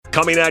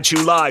Coming at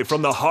you live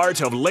from the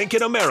heart of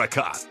Lincoln,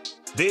 America.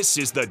 This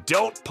is the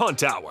Don't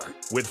Punt Hour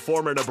with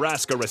former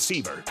Nebraska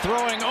receiver.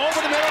 Throwing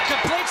over the middle,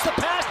 completes the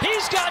pass.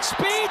 He's got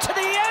speed to the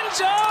end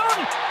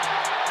zone.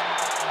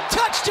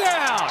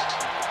 Touchdown!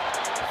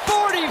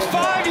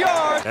 45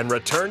 yards. And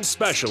return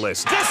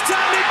specialist. This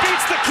time he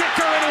beats the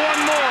kicker and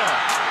one more.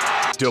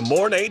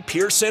 DeMornay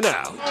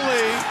Pearsonell. Not only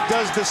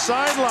does the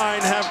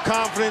sideline have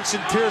confidence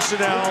in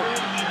Pearsonell,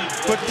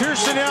 but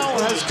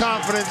Pearsonell has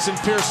confidence in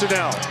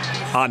Pearsonell.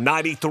 On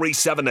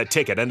 93.7 The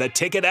Ticket and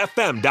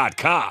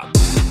theticketfm.com.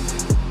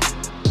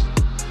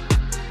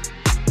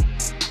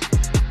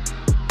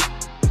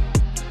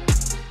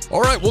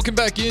 All right, welcome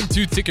back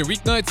into Ticket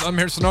Weeknights. I'm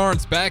Harrison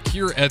Arns, back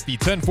here at the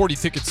 1040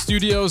 Ticket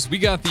Studios. We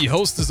got the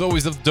host, as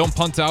always, of the Don't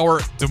Punt Hour,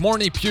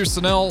 DeMornay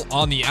Pearsonell,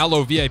 on the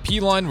Allo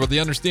VIP line, where they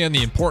understand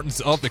the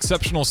importance of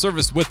exceptional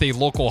service with a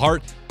local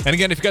heart. And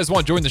again, if you guys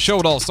want to join the show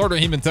at all, Starter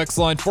Heyman text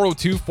line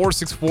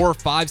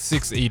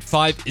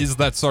 402-464-5685 is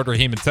that Starter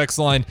Heyman text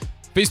line.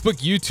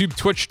 Facebook, YouTube,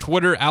 Twitch,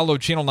 Twitter, Allo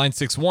Channel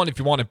 961 if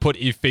you want to put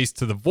a face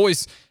to the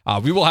voice.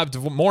 We will have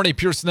DeMornay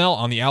Pearsonell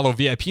on the Allo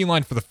VIP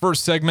line for the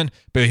first segment,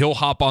 but he'll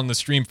hop on the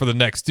stream for the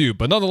next two.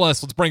 But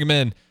nonetheless, let's bring him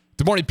in.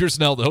 DeMornay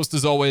Pearsonell, the host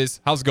as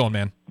always. How's it going,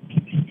 man?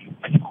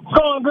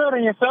 Going good,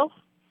 and yourself?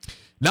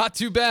 Not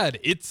too bad.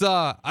 It's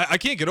I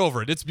can't get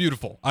over it. It's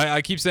beautiful.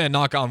 I keep saying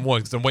knock on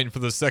wood because I'm waiting for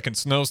the second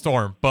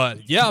snowstorm.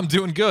 But yeah, I'm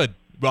doing good.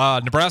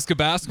 Nebraska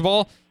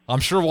basketball, I'm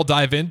sure we'll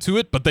dive into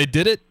it, but they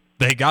did it.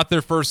 They got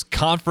their first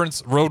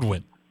conference road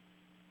win.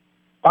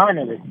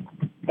 Finally.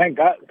 Thank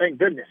God. Thank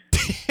goodness.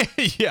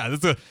 Yeah,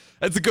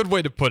 that's a good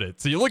way to put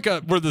it. So you look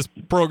at where this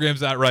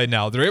program's at right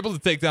now. They're able to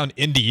take down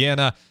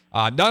Indiana,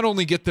 not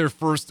only get their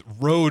first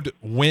road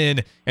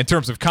win in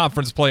terms of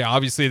conference play.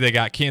 Obviously, they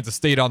got Kansas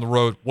State on the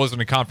road.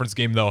 Wasn't a conference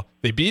game, though.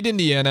 They beat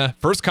Indiana,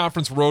 first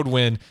conference road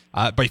win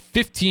by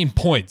 15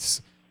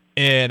 points.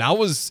 And I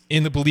was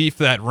in the belief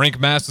that Rank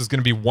Mass was going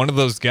to be one of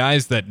those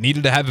guys that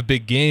needed to have a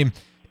big game.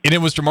 And it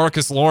was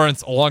Jamarcus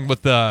Lawrence, along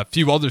with a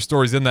few other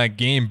stories in that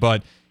game.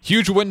 But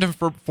huge win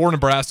for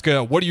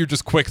Nebraska. What are your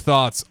just quick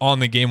thoughts on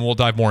the game? We'll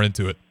dive more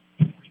into it.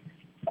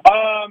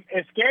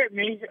 It scared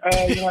me.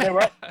 They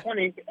were up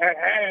 20 at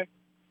half,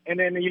 and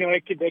then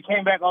they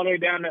came back all the way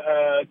down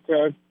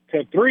to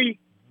 3.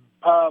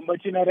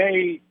 But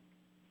they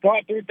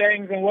thought through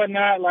things and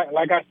whatnot.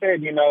 Like I said,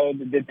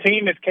 the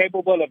team is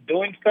capable of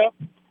doing stuff.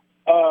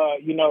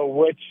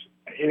 Which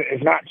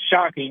is not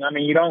shocking. I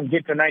mean, you don't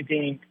get to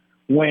 19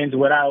 wins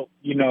without,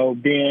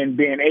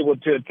 being able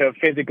to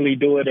physically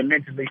do it and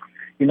mentally,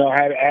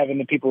 having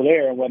the people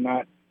there and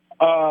whatnot.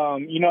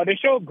 They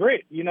showed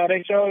grit.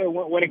 They showed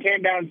when it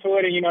came down to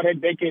it,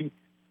 and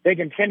they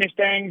can finish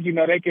things.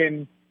 They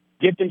can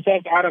get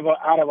themselves out of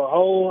a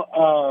hole.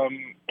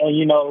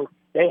 And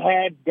they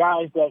had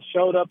guys that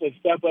showed up and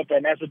stepped up,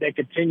 and that's what they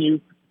continue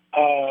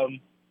to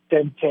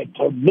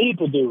need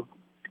to do.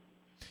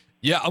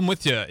 Yeah, I'm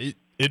with you.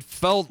 It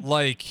felt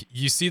like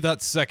you see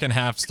that second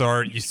half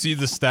start, you see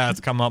the stats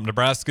come up.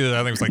 Nebraska, I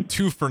think it was like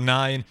 2 for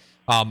 9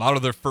 out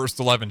of their first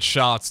 11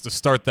 shots to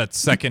start that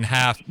second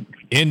half.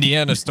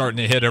 Indiana starting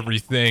to hit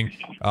everything.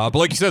 But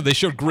like you said, they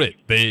showed grit.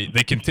 They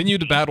continue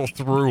to battle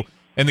through.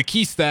 And the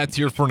key stats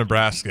here for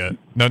Nebraska.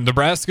 Now,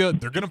 Nebraska,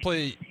 they're going to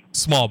play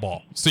small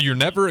ball. So you're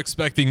never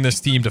expecting this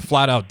team to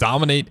flat out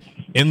dominate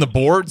in the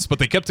boards, but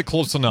they kept it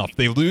close enough.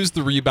 They lose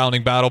the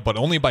rebounding battle, but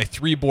only by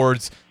 3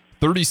 boards.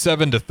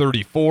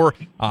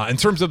 37-34. In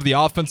terms of the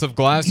offensive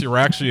glass, you're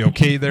actually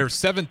okay there.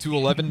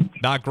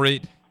 7-11, not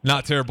great,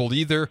 not terrible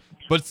either.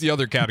 But it's the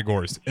other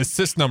categories.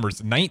 Assist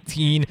numbers,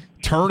 19.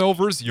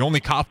 Turnovers, you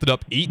only coughed it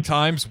up 8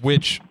 times,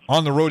 which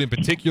on the road in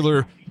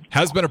particular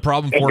has been a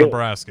problem for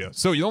Nebraska.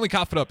 So you only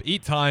coughed it up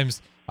 8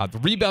 times. The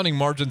rebounding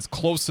margin's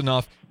close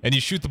enough, and you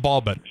shoot the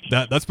ball better.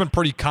 That's been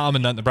pretty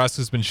common that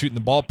Nebraska's been shooting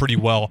the ball pretty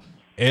well,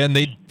 and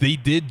they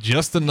did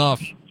just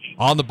enough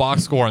on the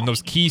box score and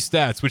those key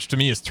stats, which to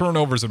me is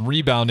turnovers and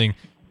rebounding,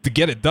 to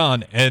get it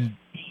done. And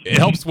it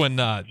helps when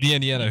the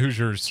Indiana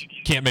Hoosiers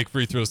can't make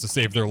free throws to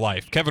save their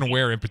life. Kevin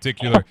Ware in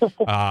particular,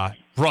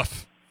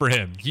 rough for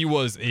him. He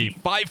was a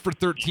 5 for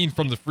 13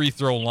 from the free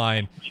throw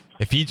line.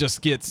 If he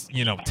just gets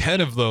 10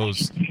 of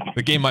those,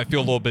 the game might feel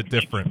a little bit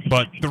different.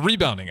 But the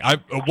rebounding, it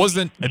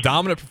wasn't a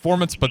dominant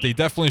performance, but they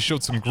definitely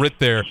showed some grit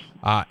there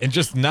and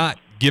just not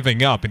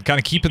giving up and kind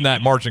of keeping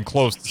that margin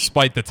close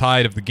despite the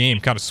tide of the game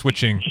kind of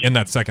switching in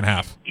that second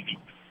half.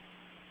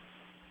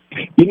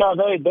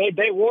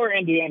 They wore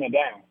Indiana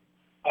down.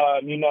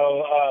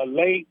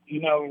 Late,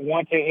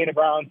 once they hit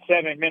around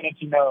 7 minutes,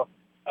 the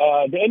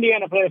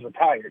Indiana players were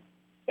tired.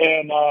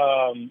 And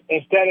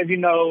instead of,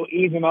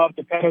 easing off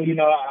the pedal,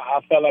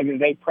 I felt like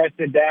they pressed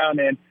it down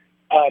and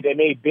they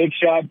made big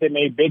shots. They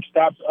made big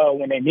stops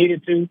when they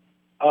needed to.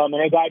 And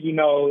they got,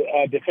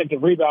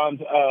 defensive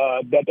rebounds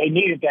that they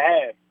needed to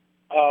have.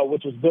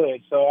 Which was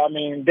good. So, I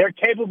mean, they're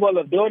capable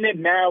of doing it.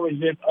 Now is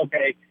just,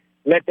 okay,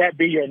 let that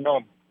be your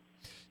normal.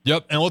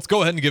 Yep, and let's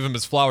go ahead and give him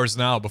his flowers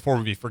now before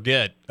we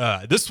forget.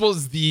 This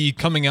was the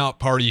coming out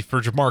party for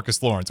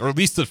Jamarcus Lawrence, or at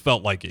least it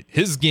felt like it.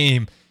 His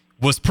game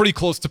was pretty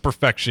close to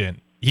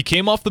perfection. He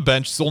came off the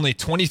bench. It's only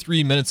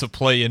 23 minutes of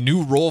play, a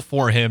new role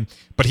for him,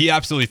 but he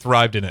absolutely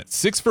thrived in it.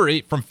 6 for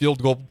 8 from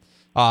field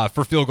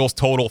goals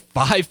total,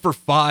 5 for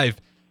 5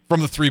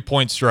 from the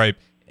 3-point stripe.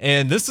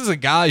 And this is a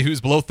guy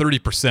who's below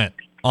 30%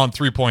 on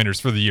 3-pointers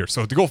for the year.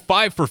 So to go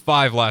 5 for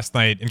 5 last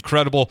night,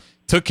 incredible.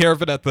 Took care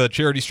of it at the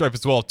charity stripe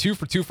as well. 2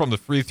 for 2 from the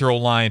free throw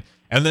line,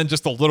 and then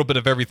just a little bit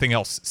of everything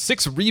else.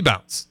 6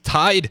 rebounds,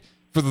 tied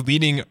for the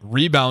leading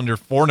rebounder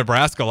for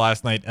Nebraska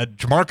last night at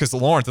Jamarcus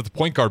Lawrence at the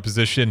point guard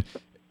position,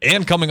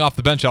 and coming off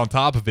the bench on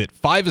top of it.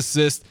 5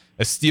 assists,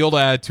 a steal to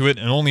add to it,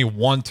 and only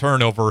 1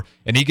 turnover,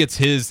 and he gets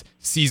his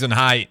season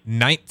high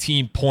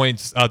 19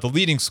 points, the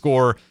leading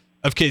scorer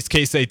of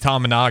Keisei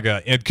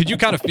Tamanaga. And could you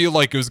kind of feel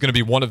like it was going to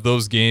be one of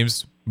those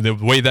games, the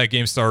way that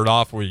game started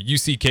off, where you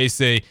see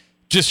Keisei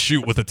just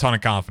shoot with a ton of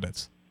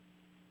confidence?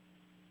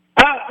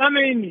 I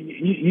mean,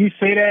 you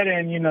say that,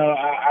 and,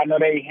 I know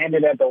they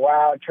hinted at the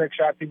wild trick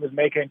shots he was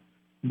making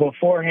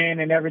beforehand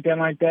and everything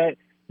like that,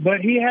 but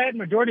he had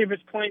majority of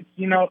his points,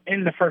 in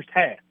the first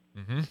half.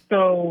 Mm-hmm.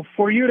 So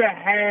for you to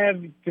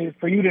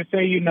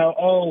say,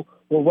 oh,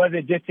 well, was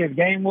it just his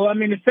game? Well, I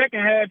mean, the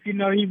second half, he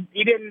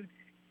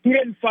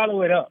didn't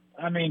follow it up.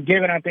 I mean,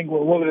 given, I think,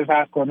 what was his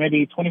high score?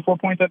 Maybe 24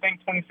 points, I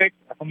think, 26,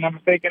 if I'm not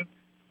mistaken.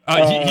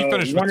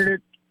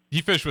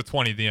 He finished with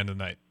 20 at the end of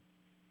the night.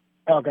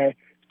 Okay.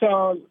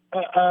 So,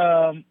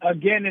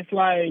 again, it's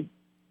like,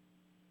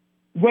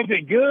 was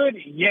it good?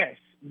 Yes.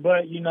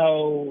 But,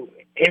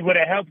 it would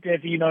have helped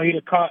if, he'd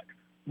have caught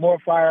more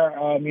fire,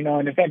 in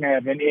the second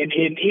half. And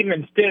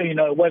even still,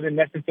 it wasn't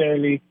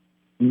necessarily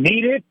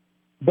needed.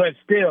 But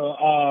still,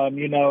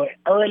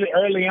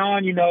 early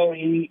on,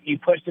 he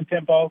pushed the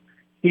tempo.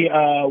 He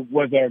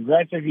was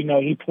aggressive.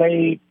 He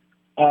played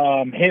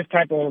his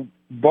type of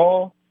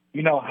ball,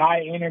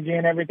 high energy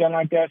and everything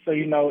like that. So,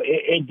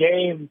 it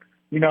gave,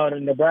 the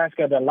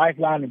Nebraska the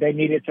lifeline that they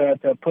needed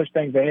to push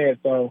things ahead.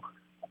 So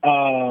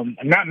I'm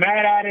not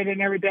mad at it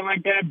and everything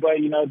like that. But,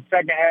 the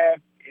second half,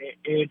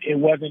 it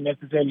wasn't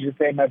necessarily the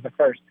same as the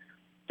first.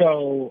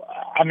 So,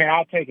 I mean,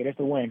 I'll take it. It's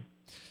a win.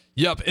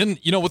 Yep, and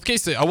with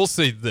Keisei, I will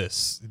say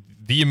this.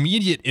 The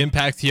immediate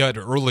impact he had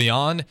early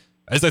on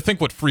is, I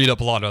think, what freed up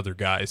a lot of other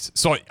guys.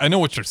 So I know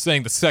what you're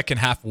saying. The second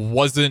half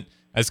wasn't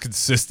as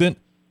consistent,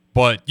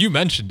 but you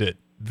mentioned it.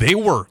 They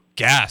were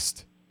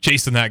gassed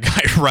chasing that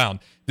guy around.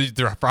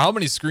 For how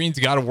many screens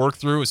you got to work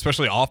through,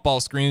 especially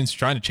off-ball screens,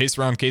 trying to chase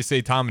around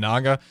Keisei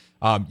Tamanaga.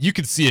 You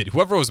could see it.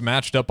 Whoever was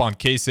matched up on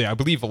Keisei, I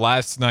believe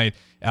last night,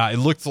 it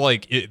looked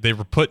like they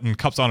were putting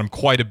cups on him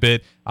quite a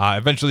bit.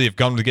 Eventually, if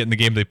Gunn would get in the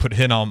game, they put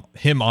him on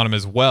him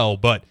as well.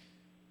 But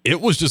it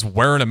was just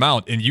wearing him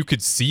out, and you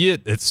could see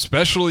it,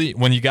 especially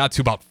when you got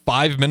to about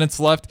 5 minutes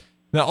left.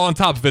 Now, on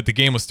top of it, the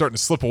game was starting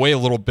to slip away a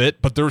little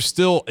bit, but there was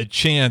still a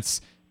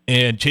chance,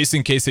 and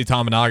chasing Keisei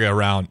Tamanaga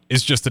around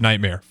is just a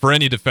nightmare for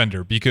any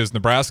defender because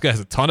Nebraska has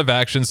a ton of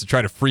actions to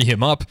try to free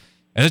him up,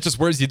 and it just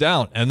wears you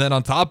down. And then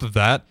on top of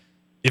that,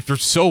 if you're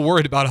so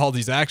worried about all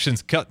these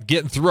actions,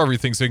 getting through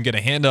everything so you can get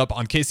a hand up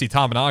on Keisei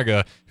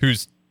Tamanaga,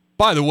 who's,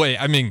 by the way,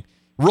 I mean,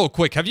 real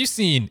quick, have you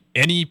seen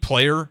any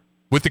player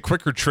with a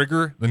quicker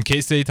trigger than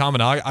Keisei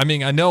Tamanaga? I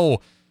mean, I know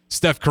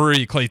Steph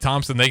Curry, Klay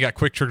Thompson, they got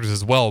quick triggers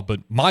as well,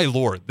 but my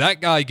Lord,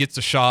 that guy gets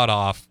a shot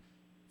off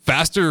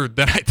faster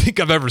than I think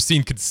I've ever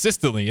seen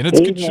consistently, and it's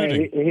good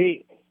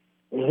shooting.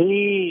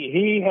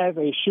 He has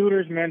a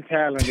shooter's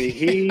mentality.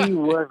 He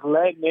was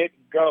letting it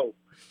go.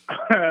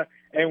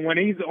 And when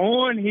he's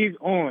on, he's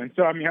on.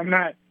 So, I mean, I'm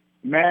not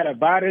mad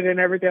about it and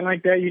everything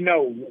like that.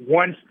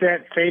 One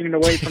step fading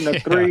away from the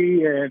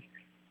three and,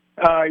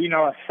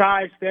 a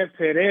side step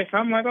to this.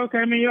 I'm like, okay,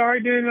 I mean, you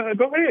already did it.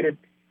 Go ahead.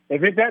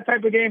 If it's that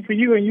type of game for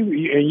you and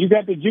you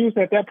got the juice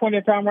at that point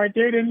in time right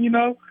there, then,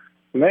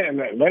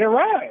 let it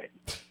ride.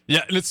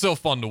 Yeah, and it's so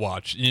fun to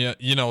watch.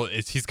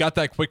 He's got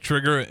that quick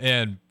trigger,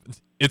 and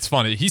it's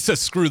funny. He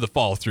says, screw the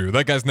follow through.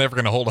 That guy's never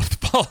going to hold up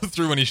the follow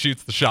through when he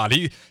shoots the shot.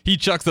 He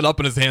chucks it up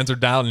and his hands are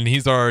down, and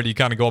he's already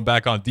kind of going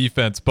back on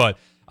defense. But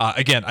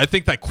again, I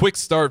think that quick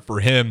start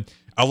for him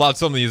allowed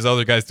some of these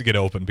other guys to get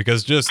open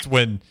because just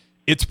when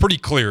it's pretty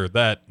clear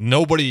that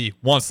nobody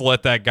wants to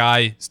let that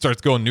guy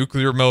start going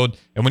nuclear mode,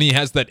 and when he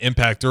has that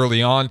impact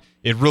early on,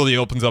 it really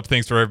opens up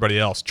things for everybody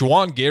else.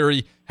 Juwan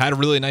Gary had a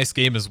really nice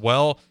game as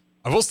well.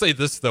 I will say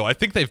this, though. I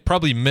think they've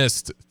probably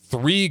missed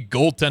 3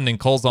 goaltending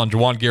calls on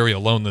Juwan Gary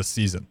alone this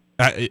season.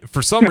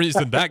 For some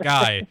reason, that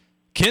guy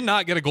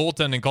cannot get a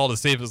goaltending call to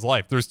save his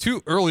life. There's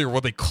 2 earlier where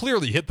they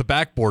clearly hit the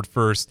backboard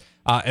first,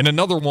 and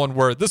another one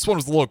where this one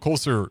was a little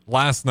closer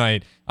last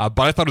night, but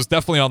I thought it was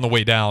definitely on the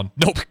way down.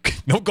 No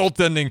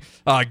goaltending.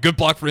 Good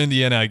block for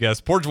Indiana, I guess.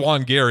 Poor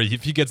Juwan Gary.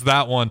 If he gets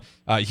that one,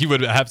 he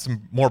would have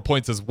some more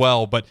points as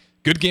well, but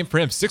good game for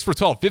him. 6 for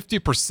 12,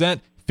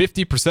 50%.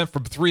 50%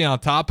 from 3 on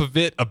top of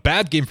it. A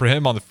bad game for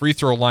him on the free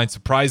throw line,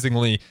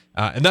 surprisingly.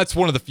 And that's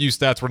one of the few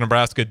stats where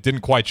Nebraska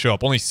didn't quite show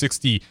up. Only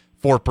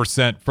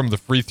 64% from the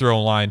free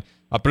throw line.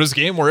 But it was a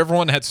game where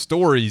everyone had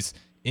stories.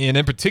 And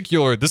in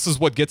particular, this is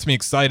what gets me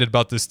excited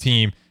about this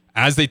team.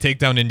 As they take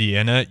down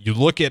Indiana, you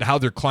look at how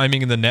they're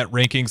climbing in the net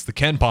rankings, the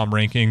KenPom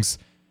rankings.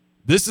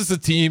 This is a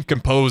team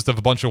composed of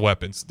a bunch of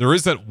weapons. There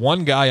isn't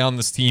one guy on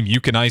this team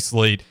you can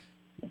isolate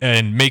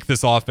and make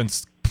this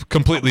offense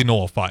completely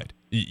nullified.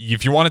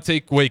 If you want to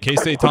take away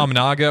Keisei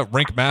Tominaga,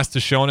 Rink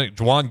Mastashonik,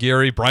 Juwan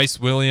Gary, Bryce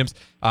Williams.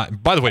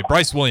 By the way,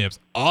 Bryce Williams,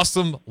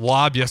 awesome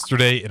lob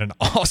yesterday and an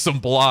awesome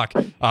block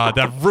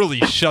that really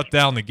shut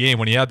down the game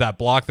when he had that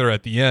block there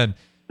at the end.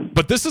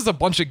 But this is a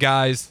bunch of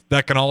guys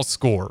that can all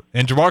score.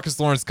 And Jamarcus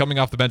Lawrence coming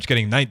off the bench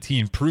getting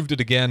 19 proved it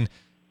again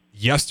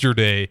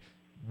yesterday.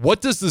 What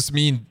does this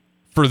mean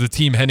for the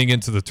team heading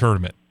into the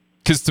tournament?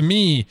 Because to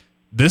me,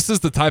 this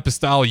is the type of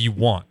style you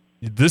want.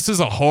 This is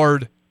a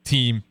hard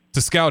team to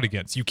scout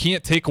against. You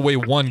can't take away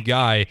one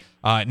guy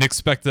and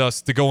expect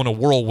us to go in a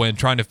whirlwind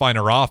trying to find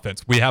our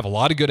offense. We have a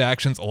lot of good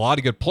actions, a lot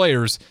of good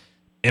players,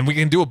 and we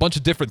can do a bunch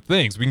of different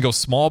things. We can go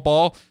small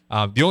ball.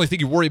 The only thing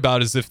you worry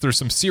about is if there's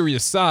some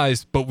serious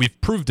size, but we've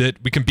proved it.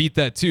 We can beat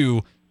that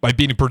too by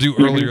beating Purdue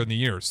earlier in the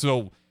year.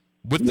 So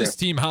with this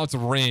team, how it's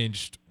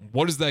arranged,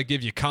 what does that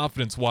give you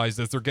confidence-wise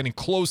as they're getting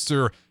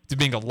closer to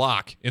being a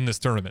lock in this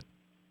tournament?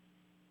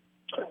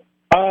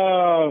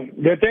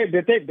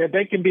 That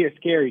they can be a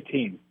scary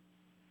team.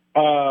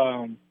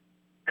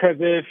 Because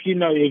if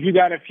you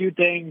got a few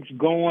things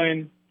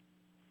going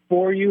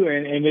for you,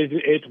 and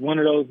it's one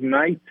of those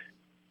nights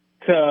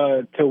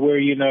to where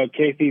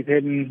Casey's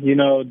hitting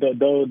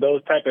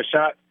those type of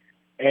shots,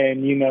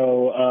 and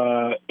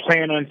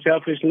playing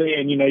unselfishly,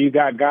 and you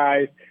got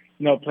guys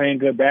playing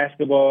good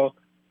basketball.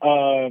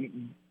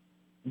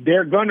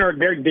 You're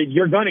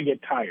gonna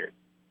get tired.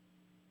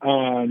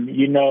 And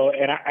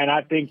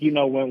I think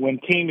when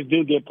teams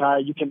do get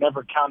tired, you can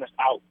never count us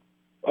out.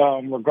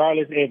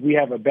 Regardless if we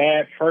have a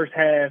bad first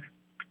half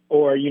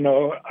or,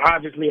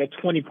 obviously a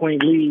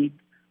 20-point lead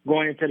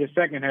going into the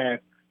second half,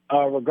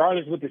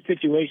 regardless what the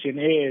situation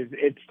is,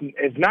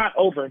 it's not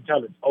over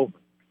until it's over.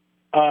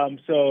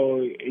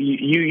 So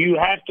you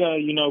have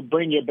to,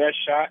 bring your best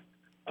shot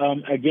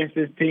against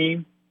this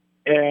team.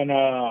 And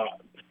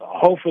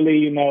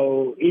hopefully,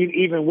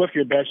 even with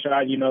your best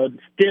shot,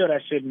 still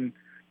that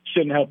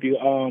shouldn't help you.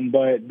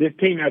 But this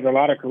team has a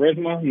lot of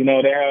charisma.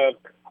 They have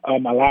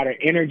a lot of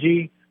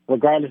energy.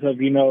 Regardless of,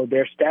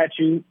 their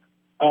statute,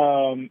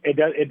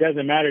 it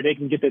doesn't matter. They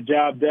can get the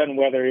job done,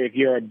 whether if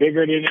you're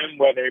bigger than them,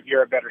 whether if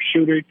you're a better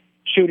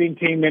shooting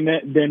team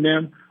than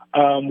them.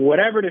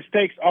 Whatever the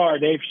stakes are,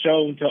 they've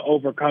shown to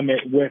overcome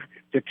it with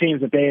the teams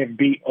that they have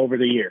beat over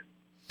the year.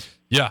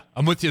 Yeah,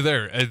 I'm with you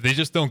there. They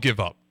just don't give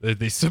up.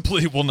 They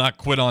simply will not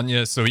quit on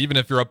you. So even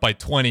if you're up by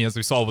 20, as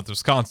we saw with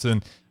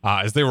Wisconsin,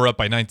 as they were up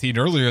by 19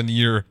 earlier in the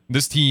year,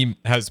 this team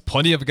has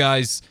plenty of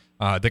guys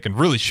that can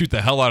really shoot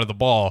the hell out of the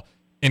ball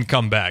and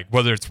come back,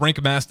 whether it's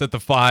Rank Mast at the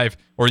 5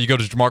 or you go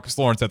to Jamarcus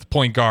Lawrence at the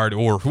point guard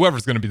or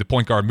whoever's going to be the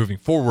point guard moving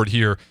forward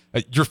here.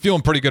 You're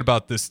feeling pretty good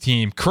about this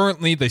team.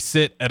 Currently, they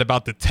sit at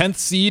about the 10th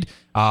seed.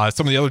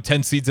 Some of the other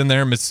 10 seeds in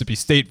there, Mississippi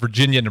State,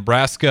 Virginia,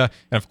 Nebraska,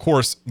 and of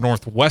course,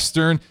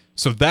 Northwestern.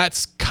 So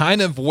that's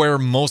kind of where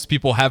most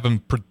people have them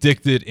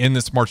predicted in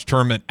this March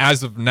tournament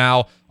as of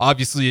now.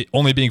 Obviously,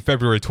 only being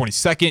February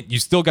 22nd, you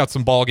still got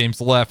some ball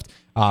games left.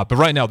 But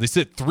right now, they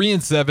sit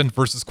 3-7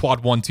 versus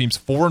Quad 1 teams,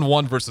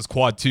 4-1 versus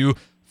Quad 2,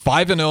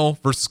 5-0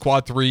 versus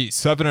Quad 3,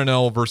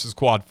 7-0 versus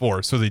Quad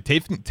 4. So they've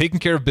taken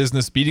care of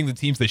business, beating the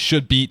teams they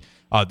should beat.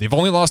 They've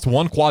only lost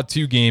one Quad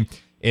 2 game,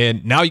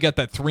 and now you got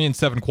that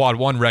 3-7 Quad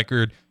 1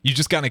 record. You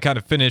just got to kind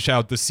of finish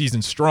out the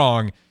season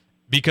strong,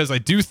 because I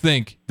do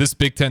think this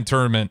Big Ten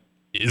tournament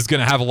is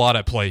going to have a lot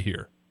at play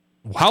here.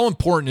 How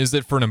important is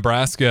it for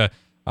Nebraska?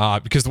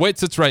 Because the way it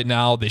sits right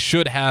now, they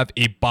should have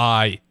a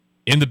bye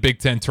in the Big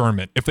Ten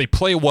tournament. If they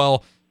play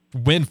well,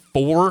 win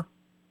 4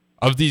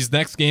 of these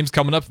next games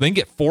coming up, if they can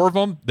get 4 of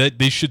them, that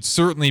they should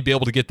certainly be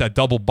able to get that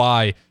double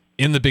bye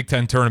in the Big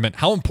Ten tournament.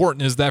 How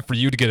important is that for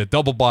you to get a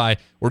double bye?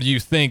 Or do you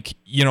think,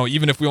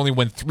 even if we only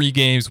win 3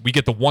 games, we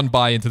get the 1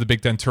 bye into the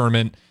Big Ten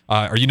tournament?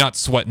 Are you not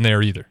sweating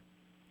there either?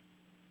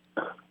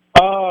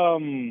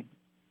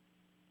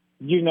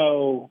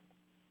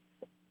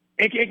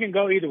 It can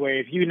go either way.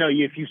 If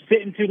you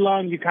sitting too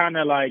long, you kind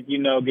of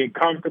get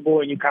comfortable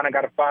and you kind of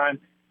got to find,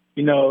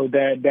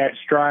 that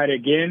stride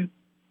again.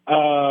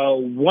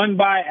 1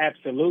 bye,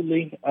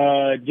 absolutely,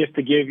 just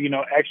to give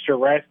extra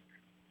rest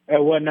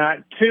and whatnot.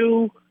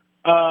 2,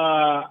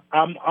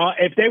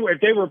 if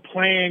they were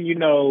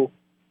playing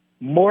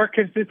more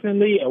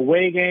consistently,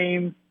 away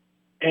games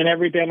and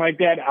everything like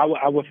that,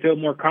 I would feel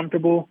more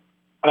comfortable.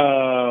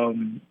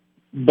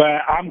 But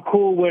I'm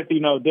cool with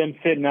them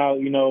sitting out,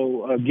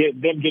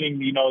 them getting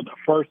the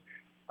first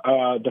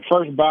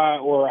bye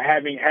or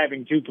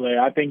having to play.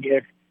 I think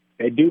if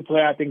they do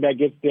play, I think that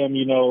gets them,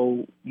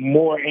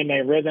 more in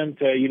their rhythm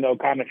to,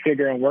 kind of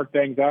figure and work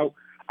things out.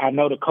 I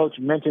know the coach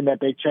mentioned that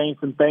they changed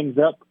some things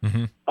up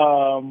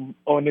on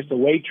this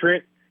away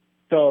trip.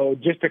 So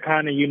just to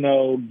kind of,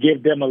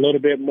 give them a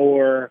little bit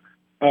more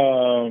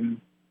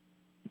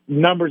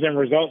numbers and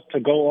results to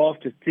go off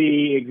to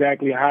see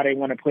exactly how they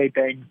want to play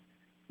things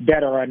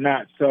better or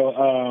not.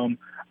 So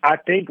I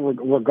think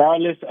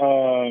regardless,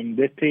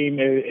 this team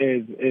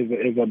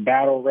is a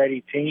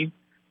battle-ready team.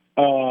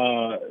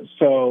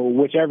 So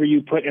whichever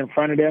you put in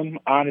front of them,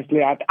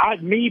 honestly,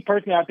 me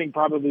personally, I think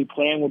probably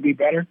playing would be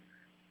better.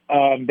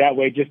 That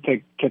way, just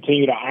to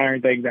continue to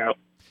iron things out.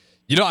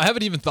 I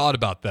haven't even thought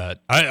about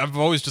that. I've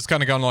always just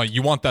kind of gone like,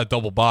 you want that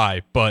double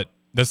bye, but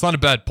that's not a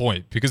bad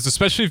point, because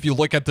especially if you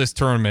look at this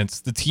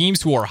tournament, the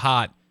teams who are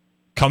hot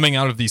coming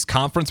out of these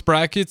conference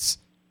brackets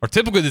are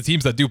typically the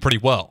teams that do pretty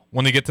well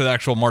when they get to the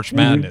actual March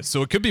Madness.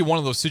 So it could be one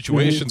of those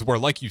situations where,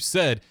 like you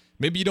said,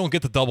 maybe you don't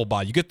get the double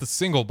bye, you get the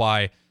single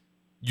bye.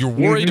 You're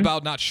worried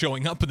about not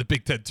showing up in the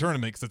Big Ten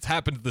tournament because it's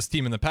happened to this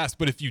team in the past.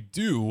 But if you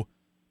do,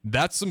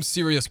 that's some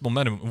serious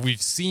momentum.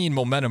 We've seen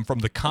momentum from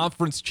the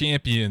conference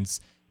champions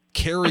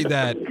carry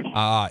that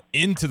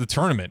into the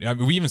tournament. I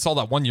mean, we even saw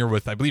that one year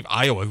with, I believe,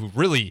 Iowa, who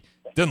really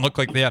didn't look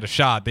like they had a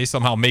shot. They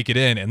somehow make it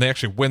in, and they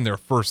actually win their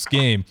first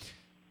game.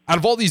 Out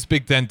of all these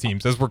Big Ten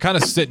teams, as we're kind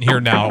of sitting here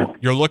now,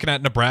 you're looking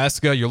at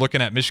Nebraska, you're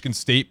looking at Michigan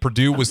State,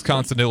 Purdue,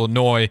 Wisconsin,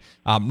 Illinois,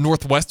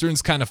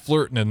 Northwestern's kind of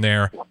flirting in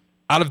there.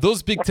 Out of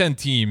those Big Ten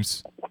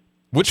teams,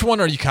 which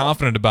one are you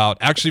confident about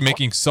actually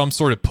making some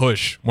sort of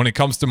push when it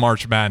comes to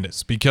March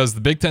Madness? Because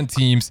the Big Ten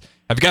teams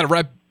have got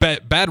a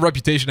bad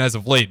reputation as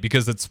of late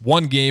because it's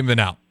one game and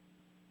out.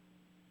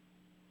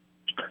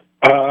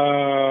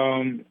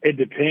 It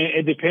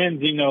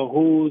depends,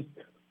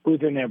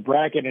 who's in their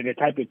bracket and the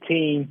type of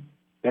team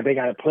that they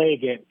got to play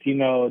against.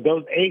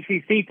 Those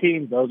ACC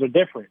teams, those are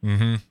different.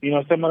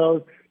 Some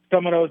of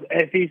those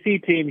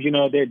SEC teams,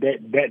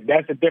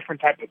 that's a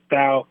different type of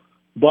style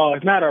ball.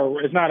 It's not a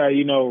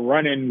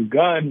run and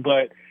gun,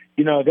 but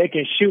they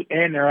can shoot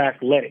and they're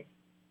athletic.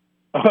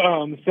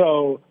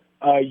 So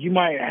you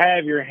might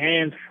have your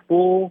hands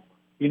full,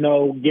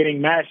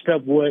 getting matched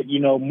up with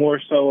more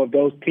so of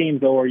those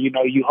teams, or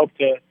you hope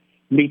to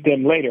meet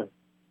them later.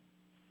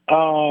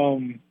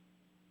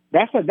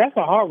 That's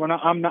a hard one.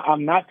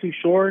 I'm not too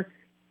sure,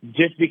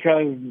 just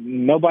because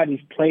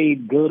nobody's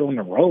played good on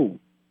the road.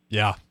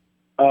 Yeah.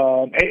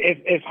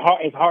 It's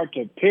hard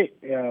to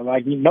pick.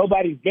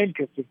 Nobody's been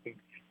consistent.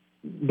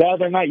 The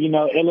other night,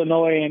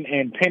 Illinois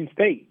and Penn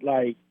State.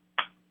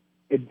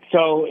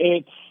 So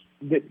it's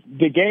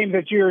the games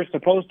that you're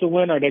supposed to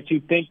win, or that you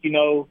think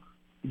you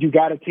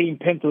got a team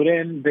penciled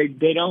in.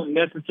 They don't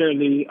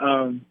necessarily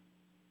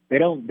they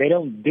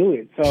don't do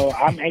it. So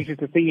I'm anxious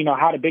to see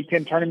how the Big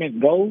Ten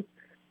tournament goes,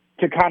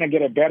 to kind of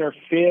get a better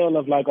feel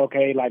of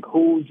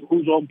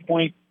who's on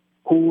point,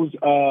 who's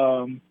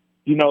playing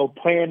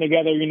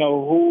together,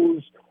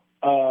 who's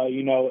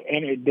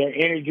their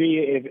energy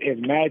is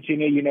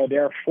matching it,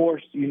 their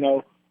force,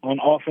 on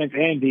offense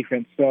and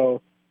defense.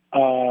 So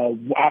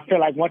I feel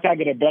like once I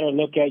get a better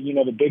look at,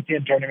 the Big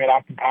Ten tournament,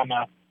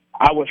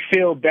 I would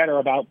feel better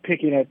about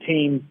picking a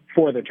team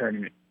for the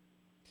tournament.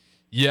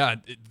 Yeah,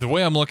 the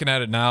way I'm looking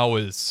at it now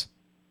is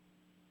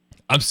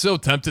I'm so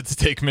tempted to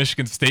take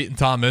Michigan State and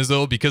Tom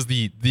Izzo, because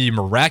the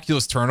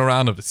miraculous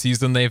turnaround of the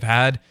season they've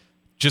had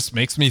just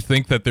makes me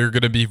think that they're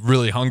going to be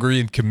really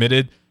hungry and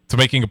committed to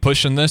making a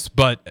push in this.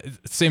 But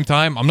at the same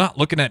time, I'm not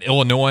looking at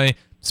Illinois,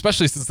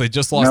 especially since they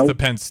just lost to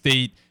Penn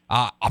State.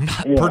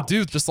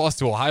 Purdue just lost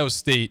to Ohio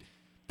State.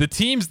 The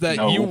teams that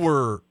you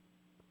were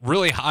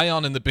really high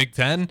on in the Big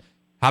Ten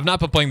have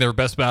not been playing their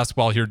best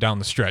basketball here down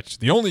the stretch.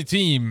 The only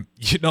team,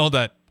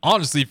 that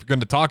honestly, if you're going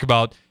to talk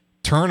about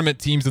tournament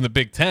teams in the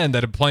Big Ten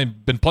that have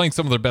been playing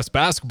some of their best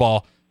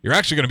basketball, you're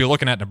actually going to be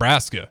looking at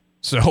Nebraska.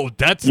 So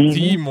that's a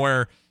team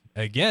where,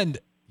 again,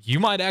 you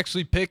might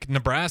actually pick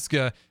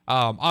Nebraska.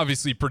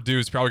 Obviously, Purdue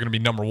is probably going to be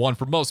number one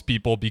for most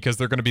people because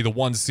they're going to be the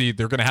one seed.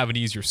 They're going to have an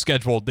easier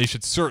schedule. They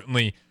should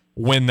certainly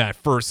win that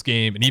first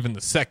game and even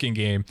the second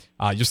game.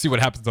 You'll see what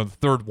happens on the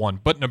third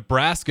one. But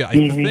Nebraska,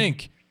 I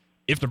think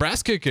if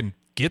Nebraska can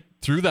get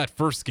through that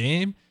first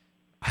game,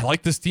 I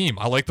like this team.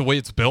 I like the way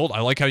it's built.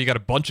 I like how you got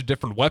a bunch of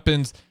different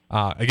weapons.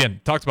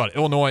 Again, talked about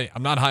Illinois.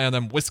 I'm not high on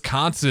them.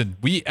 Wisconsin,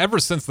 ever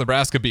since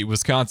Nebraska beat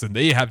Wisconsin,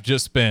 they have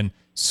just been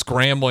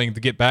scrambling to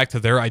get back to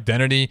their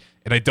identity,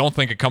 and I don't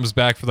think it comes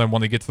back for them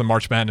when they get to the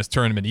March Madness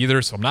tournament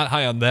either, so I'm not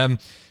high on them.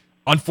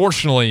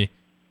 Unfortunately,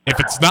 if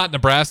it's not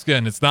Nebraska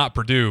and it's not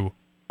Purdue,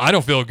 I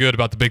don't feel good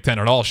about the Big Ten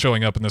at all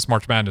showing up in this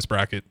March Madness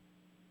bracket.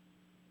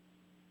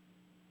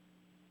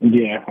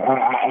 Yeah,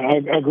 I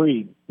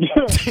agree.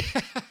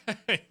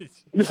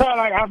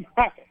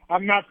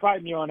 I'm not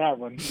fighting you on that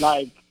one.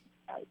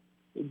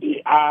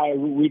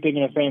 We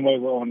thinking the same way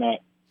we're on that.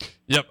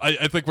 Yep,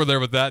 I think we're there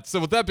with that. So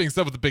with that being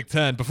said, with the Big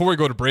Ten, before we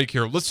go to break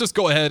here, let's just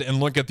go ahead and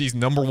look at these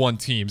number one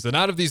teams. And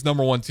out of these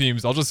number one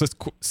teams, I'll just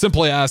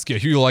simply ask you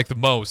who you like the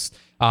most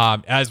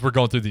as we're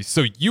going through these.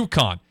 So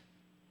UConn,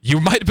 you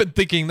might have been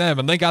thinking them,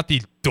 and they got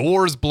the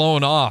doors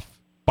blown off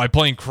by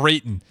playing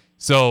Creighton.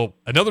 So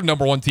another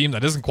number one team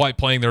that isn't quite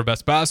playing their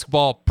best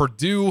basketball,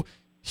 Purdue,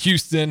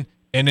 Houston,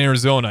 and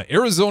Arizona.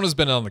 Arizona's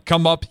been on the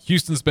come up.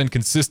 Houston's been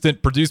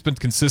consistent. Purdue's been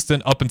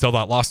consistent up until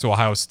that loss to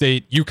Ohio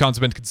State. UConn's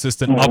been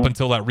consistent up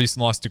until that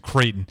recent loss to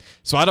Creighton.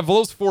 So out of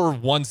those 4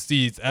 1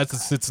 seeds, as it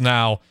sits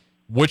now,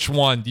 which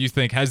one do you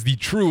think has the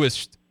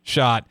truest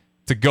shot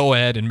to go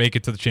ahead and make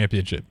it to the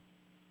championship?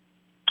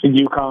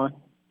 UConn.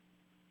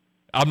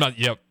 I'm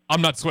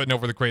not sweating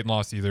over the Creighton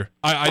loss either.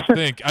 I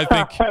think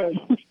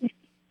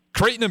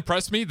Creighton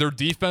impressed me. Their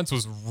defense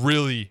was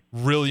really,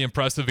 really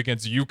impressive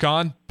against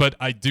UConn, but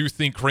I do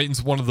think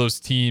Creighton's one of those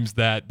teams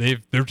that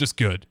they're just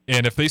good.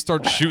 And if they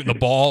start shooting the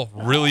ball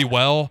really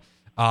well,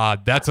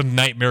 that's a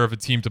nightmare of a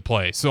team to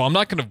play. So I'm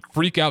not going to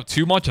freak out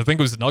too much. I think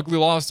it was an ugly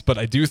loss, but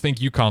I do think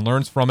UConn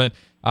learns from it.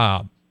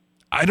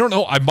 I don't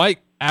know. I might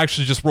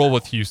actually just roll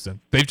with Houston.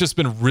 They've just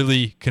been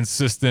really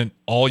consistent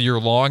all year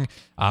long.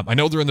 I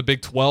know they're in the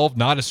Big 12,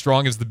 not as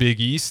strong as the Big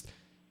East,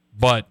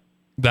 but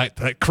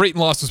that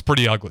Creighton loss was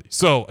pretty ugly.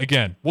 So,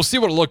 again, we'll see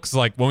what it looks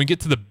like when we get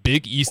to the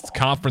Big East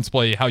Conference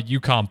play, how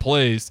UConn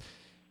plays.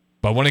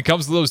 But when it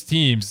comes to those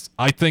teams,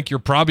 I think you're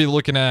probably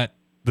looking at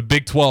the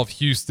Big 12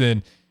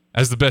 Houston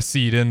as the best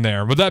seed in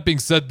there. With that being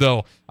said,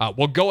 though,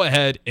 we'll go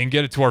ahead and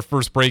get it to our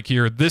first break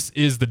here. This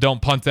is the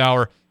Don't Punt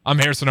Hour. I'm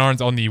Harrison Arns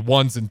on the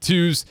ones and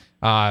twos.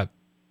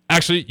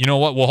 Actually, you know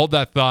what? We'll hold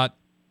that thought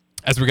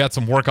as we got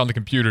some work on the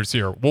computers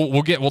here.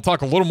 We'll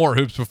talk a little more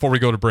hoops before we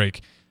go to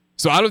break.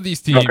 So out of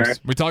these teams,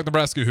 we talked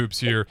Nebraska hoops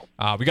here.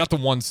 We got the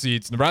 1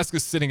 seeds.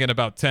 Nebraska's sitting at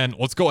about 10.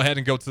 Let's go ahead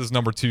and go to those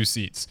number 2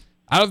 seeds.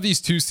 Out of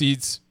these 2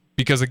 seeds,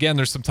 because again,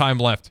 there's some time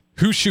left,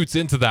 who shoots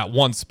into that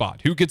 1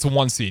 spot? Who gets a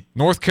 1 seed?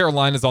 North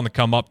Carolina's on the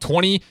come up,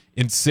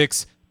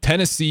 20-6.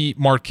 Tennessee,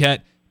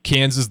 Marquette,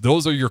 Kansas.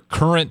 Those are your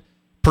current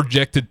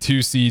projected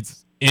 2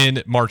 seeds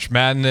in March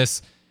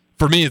Madness.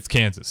 For me, it's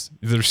Kansas.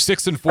 They're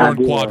 6-4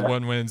 in quad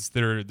 1 wins.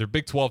 They're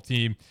Big 12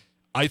 team.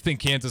 I think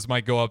Kansas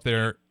might go up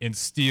there and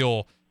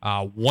steal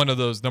one of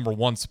those number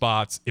 1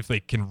 spots if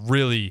they can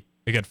really,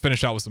 again,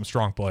 finish out with some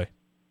strong play.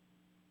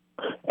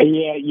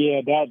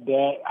 Yeah.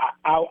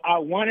 I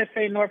want to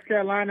say North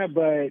Carolina,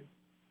 but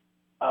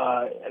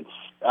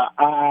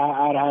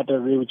I'd have to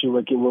agree with you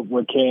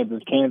with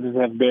Kansas. Kansas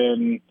have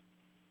been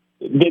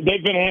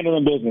they've been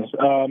handling business,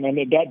 and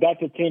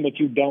that's a team that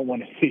you don't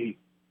want to see.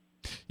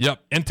 Yep,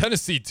 and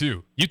Tennessee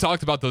too. You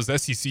talked about those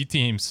SEC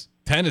teams.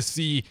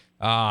 Tennessee,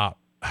 they're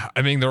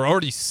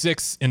already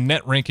 6 in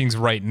net rankings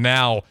right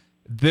now.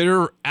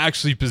 They're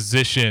actually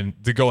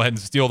positioned to go ahead and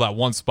steal that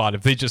 1 spot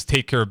if they just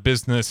take care of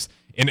business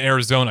in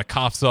Arizona,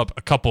 coughs up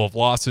a couple of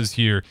losses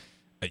here.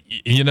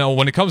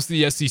 When it comes to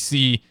the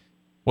SEC,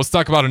 let's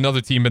talk about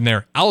another team in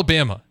there.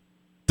 Alabama.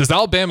 Does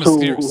Alabama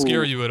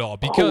scare you at all?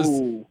 Because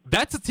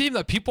that's a team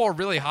that people are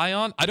really high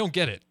on. I don't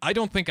get it. I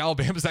don't think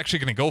Alabama's actually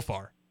going to go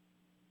far.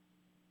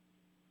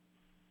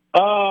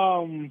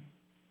 I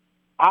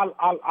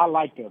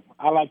like them.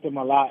 I like them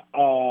a lot.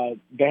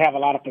 They have a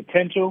lot of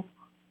potential.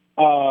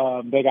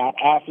 They got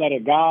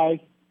athletic guys.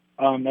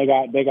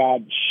 They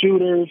got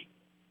shooters.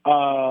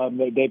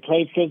 They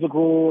play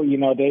physical.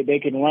 They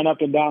can run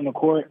up and down the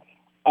court.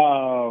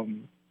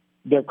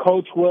 They're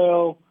coached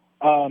well.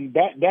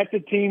 That's a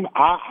team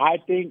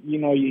I think you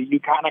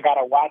kind of got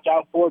to watch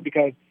out for,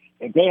 because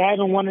if they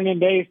haven't won in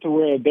days to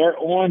where they're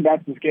on,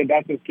 that's a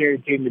scary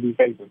team to be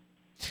facing.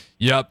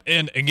 Yep,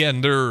 and again,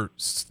 they're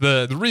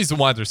the reason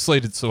why they're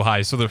slated so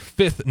high. So they're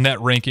 5th net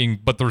ranking,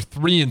 but they're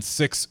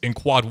 3-6 in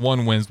quad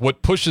 1 wins.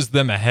 What pushes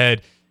them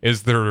ahead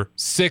is they're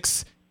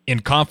 6th in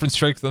conference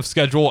strength of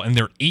schedule, and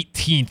they're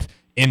 18th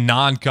in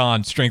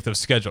non-con strength of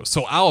schedule.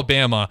 So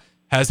Alabama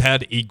has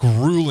had a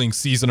grueling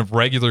season of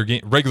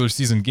regular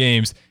season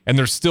games, and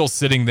they're still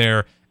sitting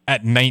there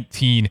at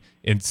 19-7.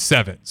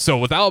 So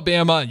with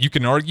Alabama, you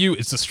can argue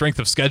it's the strength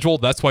of schedule.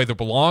 That's why they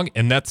belong,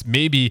 and that's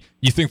maybe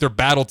you think they're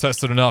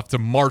battle-tested enough to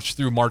march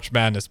through March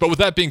Madness. But with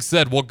that being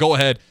said, we'll go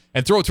ahead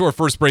and throw it to our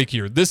first break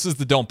here. This is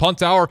the Don't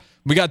Punt Hour.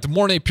 We got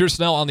DeMornay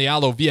Pearsonell on the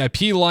Allo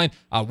VIP line.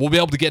 We'll be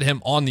able to get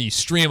him on the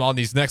stream on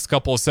these next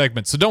couple of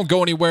segments. So don't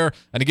go anywhere.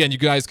 And again, you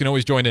guys can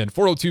always join in.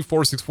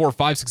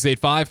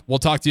 402-464-5685. We'll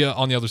talk to you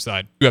on the other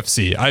side.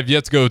 UFC. I've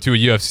yet to go to a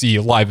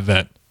UFC live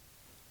event.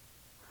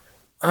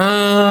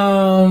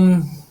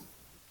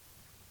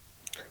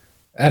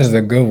 That is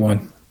a good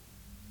one.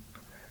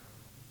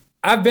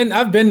 I've been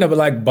to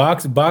like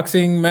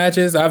boxing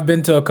matches. I've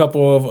been to a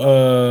couple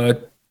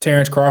of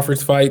Terrence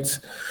Crawford's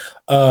fights.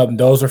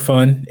 Those are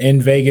fun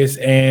in Vegas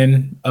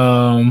and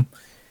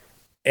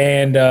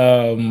in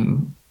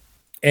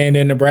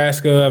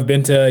Nebraska. I've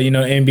been to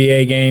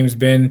NBA games,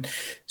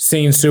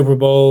 seen Super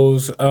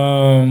Bowls.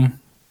 I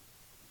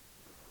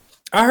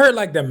heard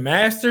like the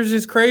Masters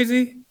is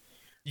crazy.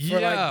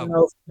 Yeah,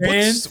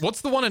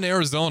 what's the one in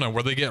Arizona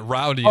where they get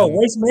rowdy? Oh,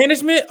 Waste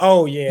Management.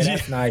 Oh yeah,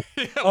 that's nice.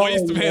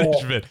 Waste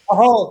Management.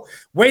 Oh,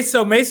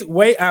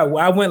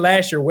 I went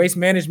last year. Waste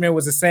Management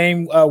was the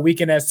same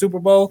weekend as Super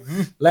Bowl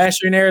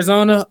last year in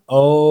Arizona.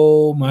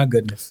 Oh my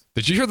goodness!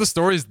 Did you hear the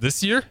stories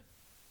this year?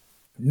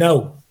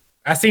 No,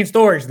 I seen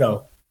stories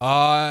though.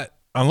 Let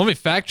me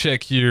fact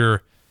check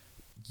here.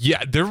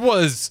 Yeah, there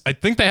was. I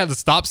think they had to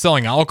stop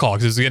selling alcohol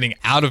because it was getting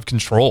out of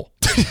control.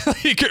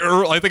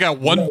 I think at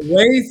one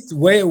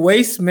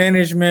waste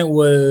management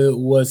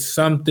was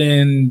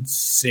something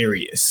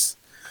serious.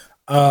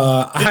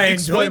 I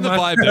explain the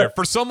vibe there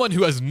for someone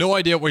who has no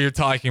idea what you're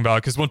talking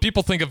about. Because when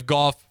people think of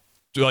golf,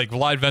 like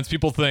live events,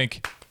 people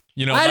think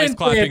nice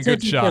clapping,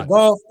 good shot.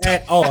 Golf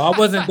at all. I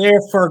wasn't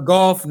there for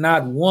golf,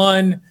 not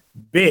one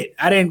bit.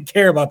 I didn't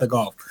care about the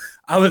golf.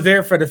 I was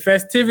there for the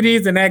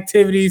festivities and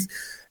activities.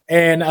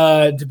 and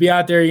to be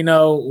out there,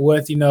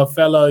 with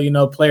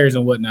fellow players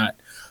and whatnot.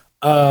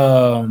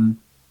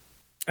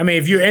 I mean,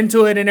 if you're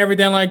into it and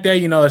everything like that,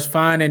 it's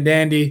fine and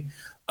dandy.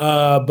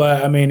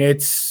 But I mean,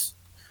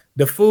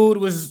 the food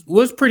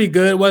was pretty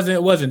good. It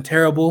wasn't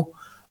terrible.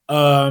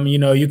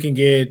 You can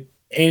get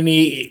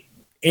any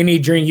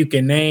drink you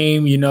can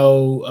name,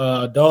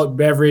 adult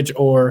beverage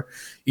or,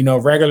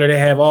 regular. They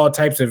have all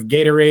types of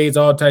Gatorades,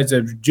 all types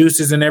of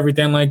juices and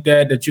everything like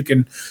that you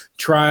can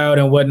try out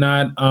and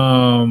whatnot.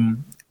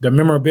 The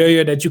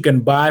memorabilia that you can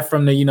buy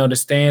from the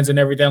stands and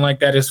everything like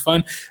that is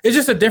fun. It's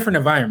just a different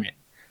environment.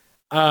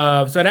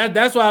 So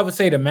that's why I would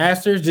say the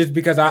Masters, just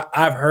because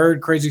I've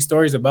heard crazy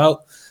stories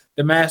about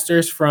the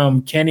Masters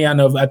from Kenny.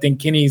 I think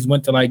Kenny's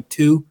went to like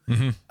 2.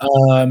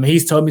 Mm-hmm.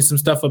 He's told me some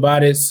stuff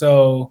about it.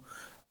 So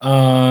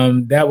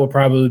that will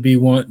probably be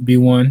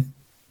one.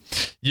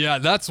 Yeah,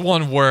 that's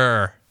one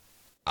where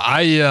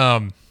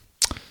I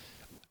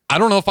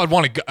don't know if I'd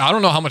want to. I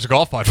don't know how much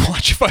golf I'd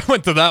watch if I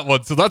went to that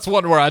one. So that's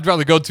one where I'd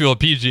rather go to a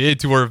PGA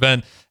Tour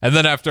event, and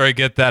then after I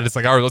get that, it's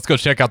like, all right, let's go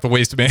check out the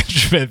Waste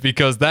Management,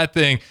 because that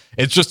thing,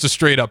 it's just a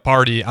straight up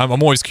party.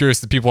 I'm always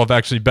curious if people have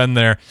actually been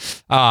there.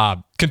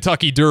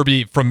 Kentucky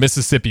Derby from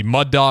Mississippi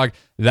Mud Dog.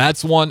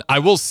 That's one I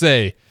will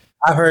say.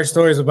 I've heard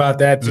stories about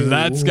that too.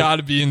 That's got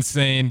to be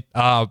insane.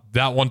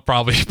 That one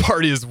probably a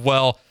party as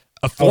well.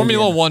 A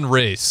Formula One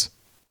race.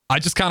 I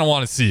just kind of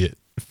want to see it.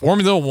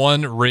 Formula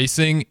One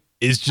racing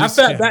is just.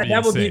 I felt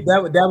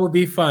that would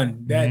be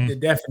fun. That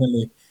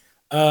definitely.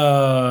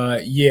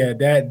 That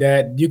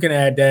you can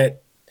add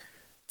that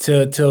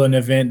to an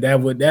event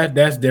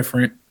that's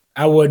different.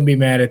 I wouldn't be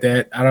mad at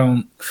that. I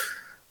don't.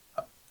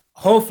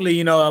 Hopefully,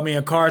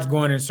 a car's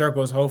going in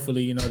circles.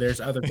 Hopefully,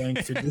 there's other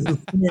things to do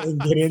and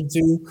get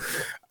into.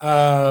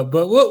 But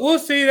we'll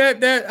see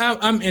that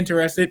I'm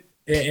interested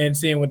in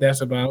seeing what that's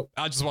about.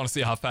 I just want to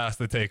see how fast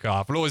they take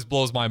off. It always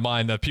blows my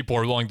mind that people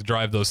are willing to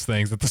drive those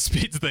things at the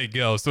speeds they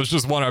go. So it's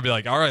just one I'd be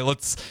like, all right,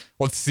 let's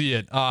see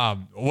it.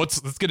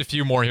 Let's get a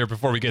few more here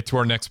before we get to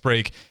our next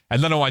break.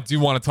 And then I do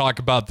want to talk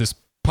about this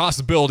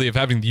possibility of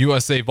having the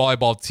USA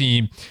volleyball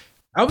team.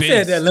 I would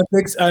say the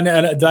Olympics,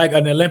 like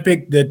an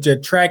Olympic, the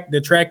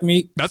track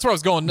meet. That's where I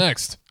was going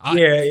next.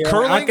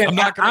 Curling. I'm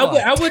not gonna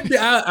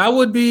lie. I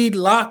would be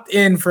locked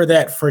in for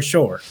that for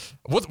sure.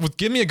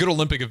 Give me a good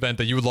Olympic event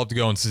that you would love to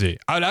go and see.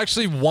 I'd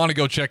actually want to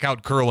go check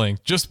out curling,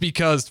 just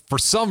because for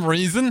some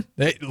reason,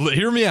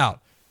 hear me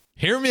out,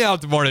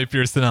 DeMarre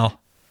Pearsonell.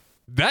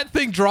 That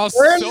thing draws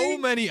so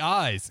many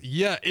eyes.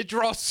 Yeah, it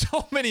draws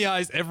so many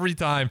eyes every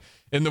time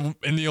in the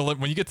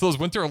when you get to those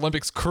Winter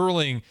Olympics.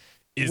 Curling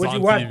is Would on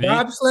you watch TV.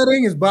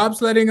 Bobsledding? Is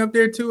bobsledding up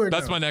there too?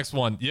 That's my next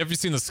one. You ever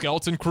seen the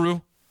Skeleton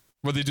Crew,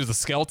 where they do the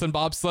skeleton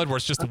bobsled, where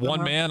it's just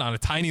one man on a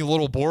tiny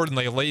little board and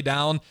they lay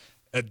down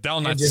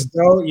that. Just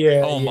go,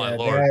 my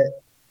Lord.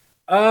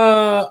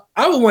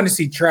 I would want to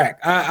see track.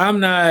 I'm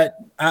not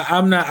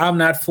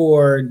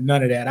for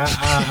none of that.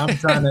 I'm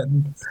trying to.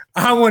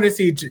 I want to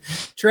see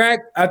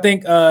track. I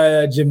think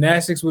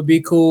gymnastics would be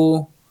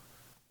cool.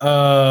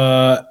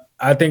 I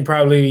think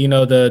probably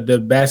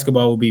the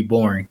basketball would be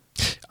boring.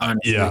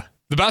 Honestly. Yeah.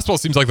 The basketball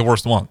seems like the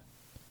worst one.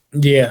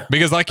 Yeah,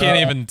 because I can't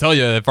even tell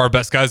you if our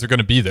best guys are going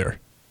to be there.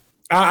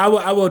 I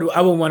would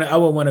want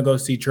to go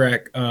see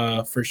track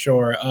for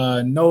sure.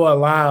 Noah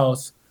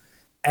Lyles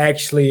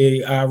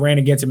actually ran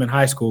against him in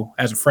high school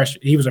as a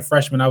freshman. He was a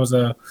freshman. I was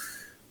a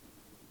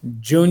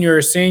junior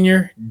or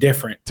senior.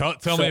 Different.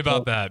 Tell me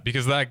about that,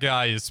 because that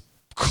guy is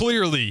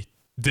clearly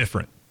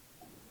different.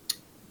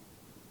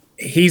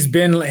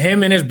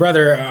 Him and his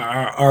brother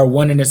are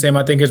one and the same.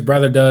 I think his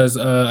brother does.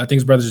 I think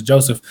his brother's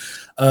Joseph.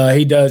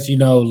 He does,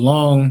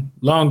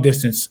 long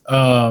distance.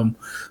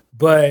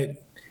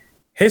 But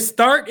his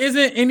start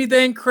isn't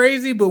anything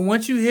crazy. But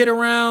once you hit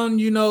around,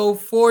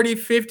 40,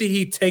 50,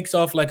 he takes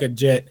off like a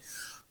jet.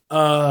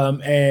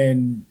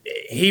 And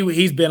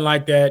he's been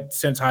like that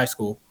since high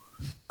school.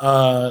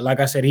 Like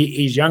I said,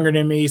 he's younger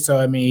than me. So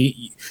I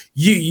mean,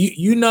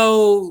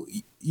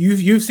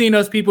 You've seen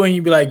those people and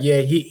you'd be like,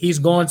 yeah, he's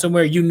going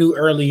somewhere. You knew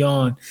early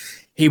on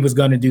he was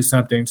going to do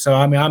something. So,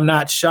 I mean, I'm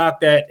not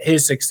shocked at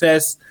his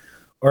success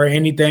or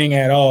anything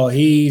at all.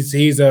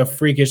 He's a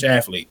freakish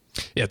athlete.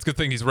 Yeah, it's a good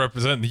thing he's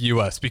representing the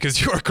U.S. because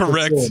you are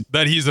correct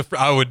that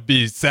I would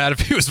be sad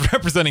if he was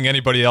representing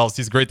anybody else.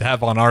 He's great to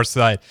have on our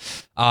side.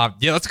 Yeah,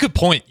 that's a good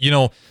point.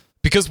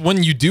 Because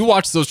when you do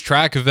watch those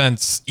track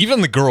events, even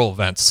the girl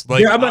events,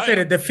 like I'm about to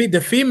say that the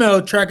female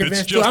track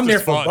events too. I'm there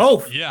for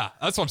both. Yeah,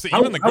 that's what I'm saying.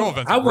 Even the girl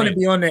events. I want to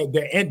be on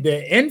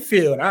the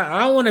infield.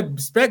 I want to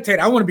spectate.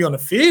 I want to be on the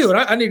field.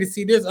 I need to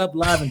see this up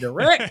live and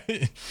direct.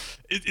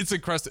 It's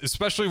impressive,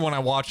 especially when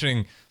I'm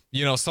watching,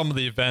 some of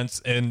the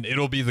events and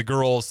it'll be the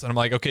girls and I'm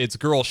like, okay, it's a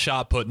girl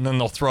shot put, and then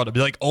they'll throw it. I'll be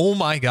like, oh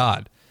my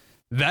God.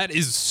 That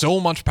is so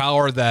much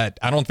power that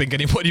I don't think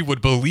anybody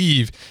would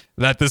believe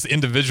that this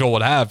individual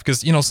would have,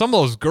 because, some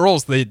of those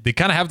girls, they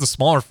kind of have the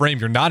smaller frame.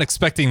 You're not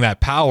expecting that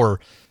power,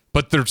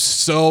 but they're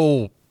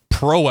so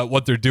pro at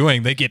what they're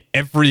doing. They get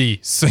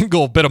every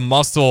single bit of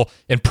muscle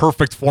in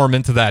perfect form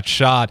into that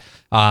shot.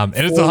 And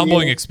it's a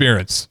humbling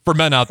experience for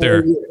men out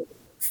there.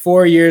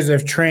 4 years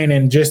of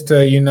training just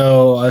to,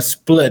 a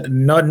split,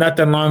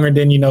 nothing longer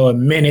than, a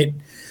minute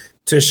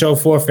to show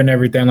forth and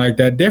everything like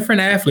that. Different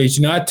athletes,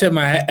 I tip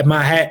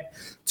my hat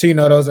to,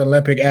 those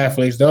Olympic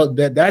athletes.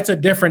 That's a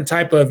different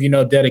type of,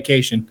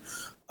 dedication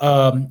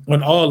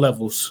on all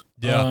levels.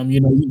 Yeah.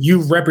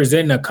 You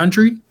representing a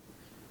country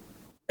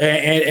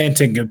and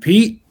to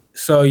compete.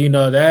 So,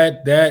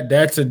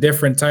 that's a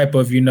different type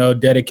of,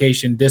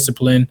 dedication,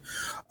 discipline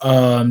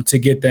to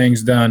get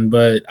things done.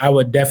 But I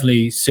would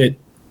definitely sit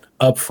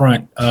up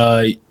front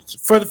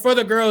for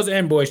the girls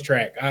and boys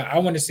track. I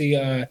want to see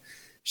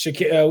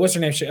what's her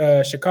name?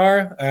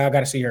 Shakara. I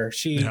got to see her.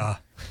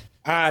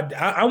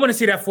 I want to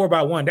see that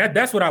 4x1.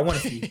 That's what I want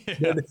to see.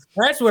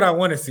 That's what I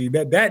want to see.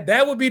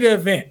 That would be the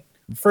event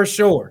for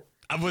sure.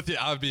 I'm with you.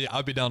 I'd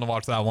be down to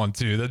watch that one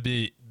too. That'd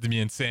be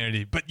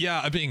insanity. But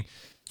yeah, I mean,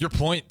 your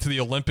point to the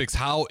Olympics,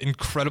 how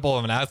incredible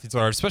of an athletes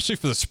are, especially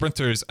for the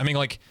sprinters. I mean,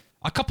 like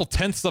a couple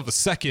tenths of a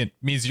second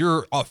means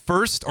you're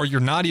first or you're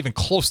not even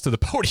close to the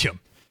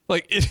podium.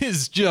 Like, it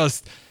is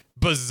just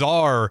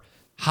bizarre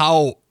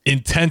how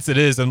intense it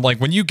is. And like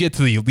when you get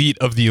to the elite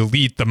of the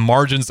elite, the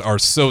margins are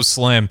so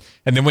slim.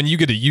 And then when you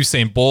get a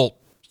Usain Bolt,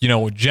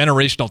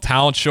 generational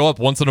talent show up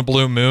once in a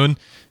blue moon,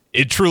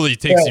 it truly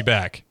takes you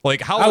back.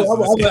 Like, how I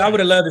would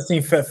have loved to see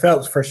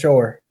Phelps for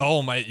sure.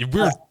 Oh my,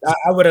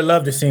 I would have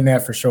loved to seen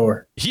that for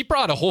sure. He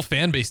brought a whole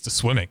fan base to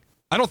swimming.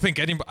 I don't think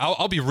anybody.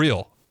 I'll be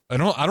real. I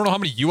don't know how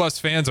many U.S.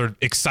 fans are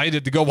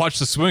excited to go watch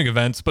the swimming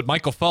events. But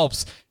Michael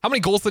Phelps, how many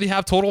goals did he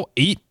have total?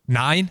 8,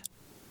 9.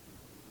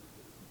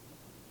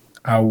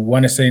 I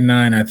want to say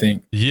 9, I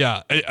think.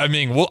 Yeah, I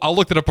mean, I'll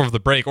look it up over the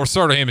break. Or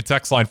start a Heyman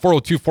text line,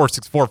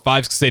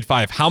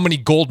 402-464-5685. How many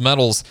gold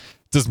medals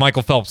does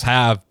Michael Phelps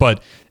have?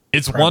 But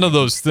it's one of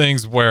those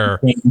things where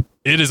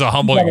it is a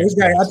humbling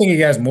experience. I think he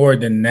has more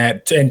than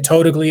that. And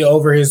totally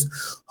over his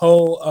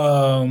whole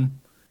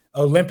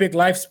Olympic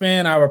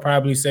lifespan, I would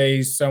probably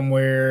say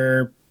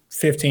somewhere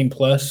 15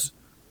 plus.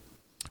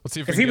 Let's see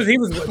if he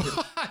was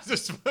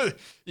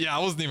yeah, I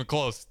wasn't even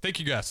close. Take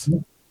your guess.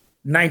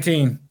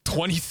 19.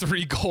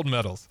 23 gold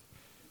medals.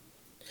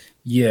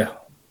 Yeah.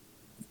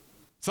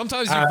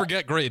 Sometimes you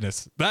forget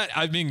greatness.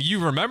 You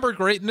remember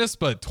greatness,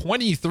 but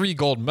 23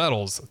 gold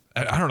medals.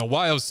 I don't know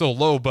why I was so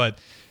low, but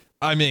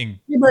I mean,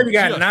 you maybe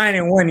got 9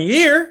 in 1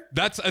 year.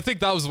 I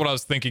think that was what I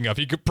was thinking of.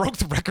 He broke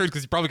the record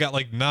because he probably got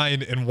like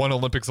 9 in one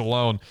Olympics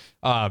alone.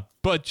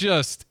 But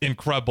just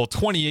incredible.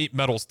 28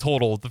 medals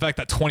total. The fact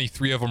that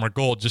 23 of them are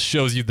gold just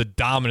shows you the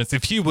dominance.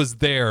 If he was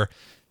there,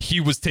 he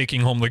was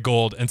taking home the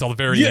gold until the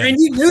very end. And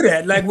you knew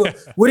that. Like,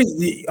 what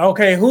is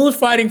okay? Who's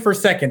fighting for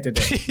second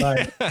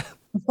today?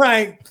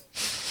 Like,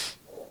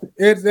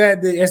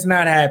 it's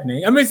not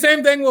happening. I mean,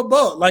 same thing with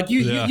Bolt. Like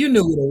you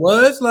knew what it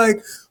was.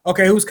 Like,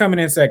 okay, who's coming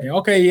in second?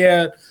 Okay,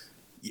 yeah,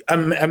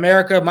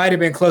 America might have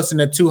been close to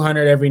the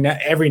 200 every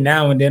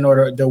now and then,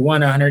 or the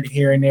 100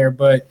 here and there,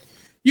 but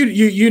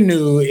you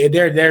knew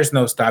there's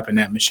no stopping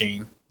that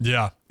machine.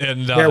 Yeah,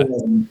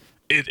 and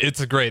it's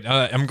a great.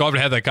 I'm glad we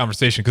had that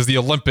conversation because the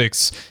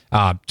Olympics,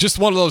 just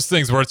one of those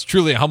things where it's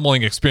truly a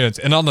humbling experience.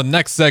 And on the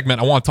next segment,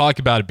 I want to talk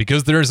about it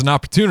because there is an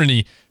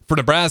opportunity for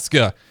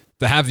Nebraska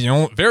to have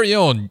the very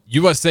own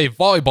USA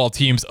volleyball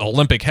team's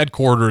Olympic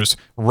headquarters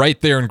right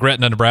there in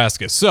Gretna,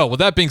 Nebraska. So with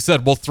that being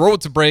said, we'll throw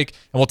it to break,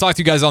 and we'll talk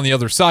to you guys on the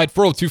other side.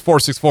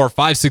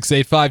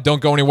 402-464-5685.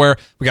 Don't go anywhere.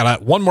 We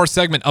got one more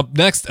segment up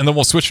next, and then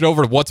we'll switch it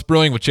over to What's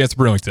Brewing with Chance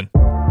Brewington.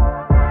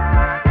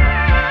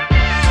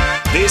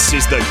 This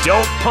is the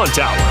Don't Punt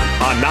Hour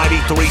on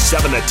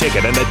 93.7 The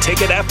Ticket and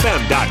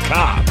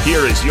theticketfm.com.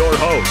 Here is your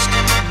host,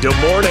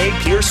 DeMornay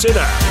Pearson.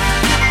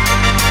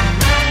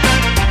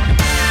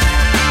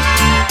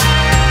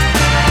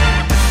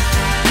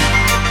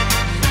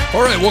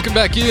 All right, welcome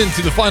back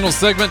into the final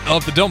segment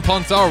of the Don't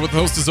Punt Hour with the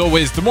host, as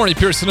always, DeMornay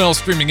Pearson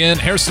streaming in.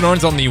 Harrison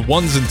Arns on the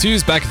 1s and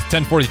 2s back at the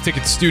 1040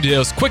 Ticket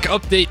Studios. Quick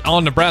update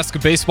on Nebraska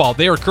baseball.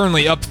 They are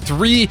currently up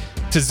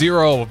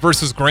 3-0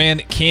 versus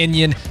Grand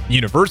Canyon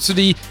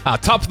University,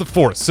 top of the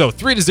 4th. So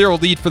 3-0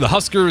 lead for the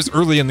Huskers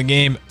early in the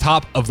game,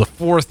 top of the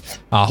 4th.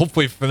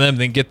 Hopefully for them,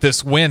 they can get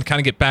this win, kind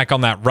of get back on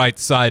that right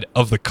side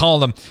of the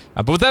column.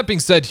 But with that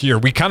being said here,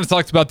 we kind of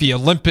talked about the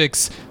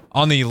Olympics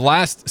on the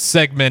last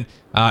segment.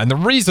 And the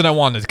reason I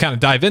wanted to kind of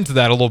dive into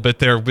that a little bit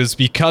there was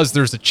because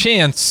there's a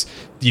chance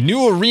the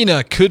new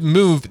arena could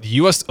move the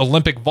U.S.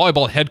 Olympic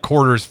Volleyball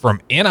headquarters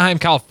from Anaheim,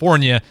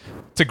 California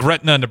to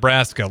Gretna,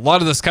 Nebraska. A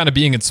lot of this kind of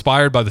being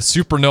inspired by the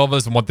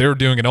Supernovas and what they're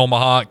doing in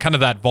Omaha, kind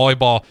of that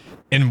volleyball.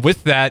 And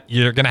with that,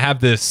 you're going to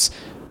have this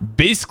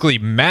basically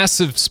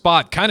massive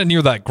spot kind of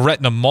near that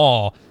Gretna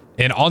Mall.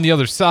 And on the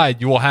other side,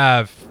 you will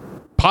have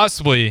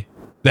possibly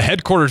the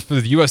headquarters for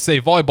the USA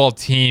Volleyball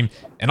team,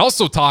 and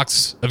also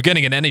talks of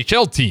getting an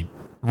NHL team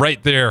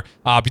right there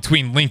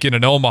between Lincoln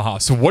and Omaha.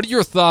 So what are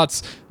your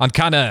thoughts on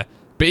kind of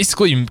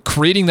basically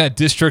creating that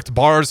district,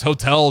 bars,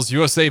 hotels,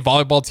 USA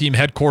Volleyball team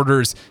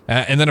headquarters,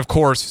 and then, of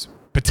course,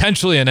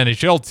 potentially an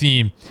NHL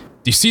team?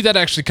 Do you see that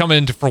actually coming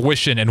into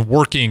fruition and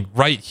working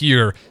right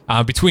here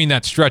between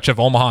that stretch of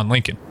Omaha and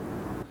Lincoln?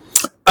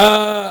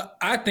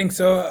 I think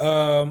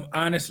so.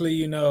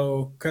 Honestly,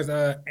 because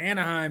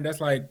Anaheim,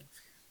 that's like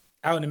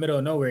out in the middle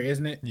of nowhere,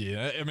 isn't it?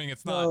 Yeah, I mean,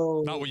 it's not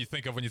what you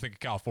think of when you think of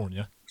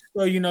California.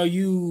 So,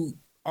 you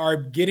are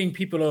getting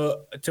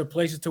people to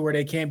places to where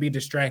they can't be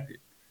distracted.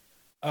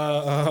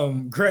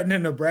 Gretna,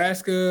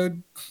 Nebraska,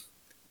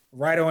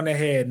 right on the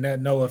head.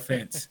 No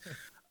offense.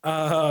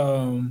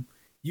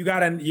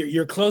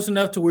 You're close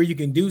enough to where you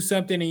can do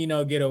something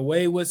and, get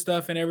away with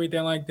stuff and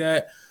everything like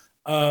that.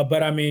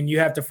 But I mean, you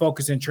have to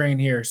focus and train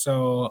here.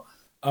 So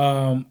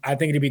I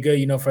think it'd be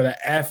good, for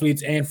the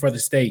athletes and for the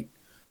state.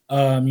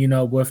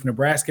 With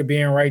Nebraska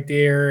being right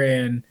there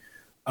and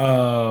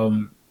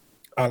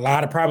a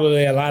lot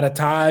of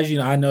ties.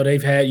 I know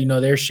they've had,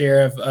 their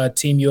share of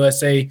Team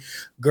USA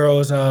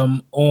girls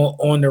on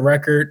the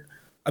record.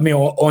 I mean,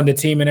 on the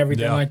team and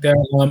everything like that.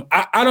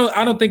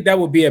 I don't think that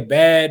would be a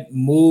bad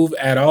move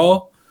at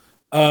all.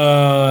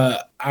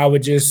 I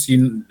would just,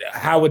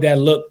 how would that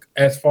look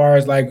as far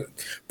as like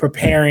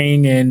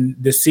preparing and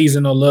the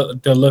seasonal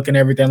look and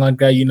everything like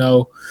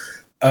that?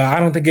 I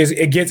don't think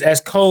it gets as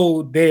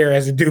cold there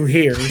as it do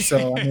here.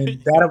 So I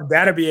mean,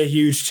 that'll be a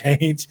huge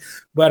change.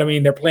 But I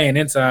mean, they're playing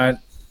inside.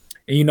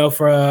 And,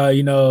 for a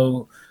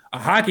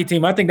hockey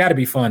team, I think that'd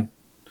be fun.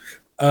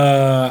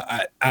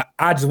 I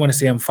just want to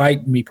see them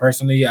fight. Me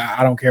personally,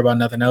 I don't care about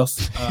nothing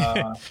else.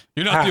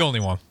 You're not the only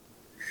one.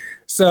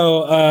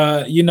 So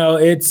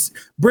it's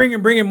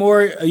bringing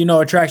more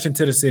attraction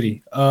to the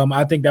city.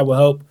 I think that will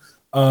help.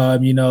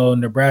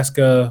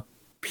 Nebraska.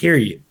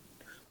 Period.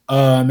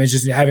 It's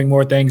just having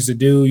more things to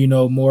do.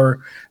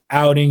 More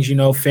outings.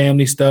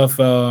 Family stuff.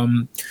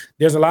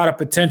 There's a lot of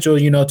potential.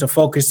 To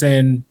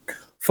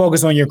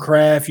focus on your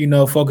craft,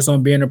 focus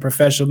on being a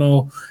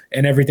professional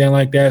and everything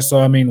like that.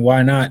 So, I mean,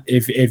 why not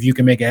if you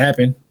can make it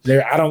happen?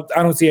 I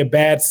don't see a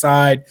bad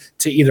side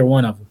to either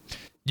one of them.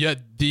 Yeah,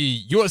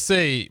 the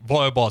USA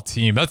volleyball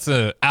team, that's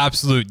an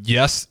absolute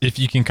yes if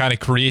you can kind of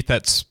create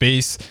that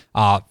space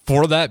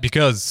for that,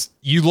 because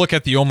you look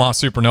at the Omaha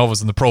Supernovas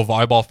and the Pro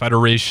Volleyball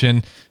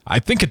Federation, I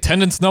think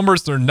attendance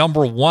numbers, they're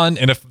number one,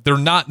 and if they're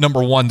not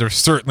number one, they're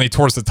certainly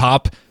towards the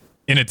top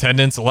in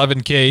attendance,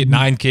 11K,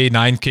 9K,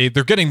 9K.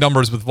 They're getting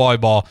numbers with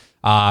volleyball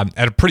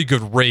at a pretty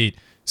good rate.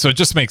 So it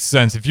just makes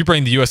sense. If you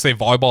bring the USA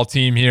volleyball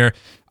team here,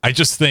 I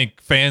just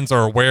think fans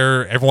are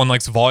aware. Everyone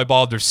likes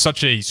volleyball. There's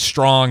such a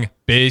strong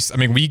base. I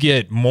mean, we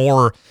get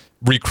more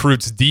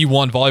recruits,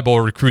 D1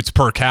 volleyball recruits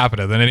per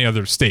capita than any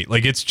other state.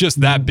 Like, it's just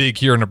that big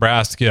here in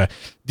Nebraska.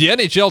 The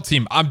NHL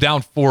team, I'm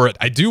down for it.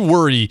 I do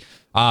worry.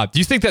 Do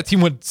you think that team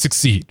would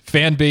succeed?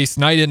 Fan base,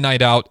 night in,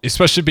 night out,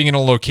 especially being in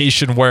a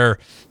location where,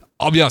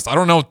 I'll be honest, I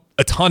don't know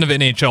a ton of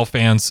NHL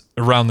fans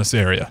around this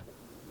area.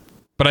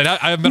 But I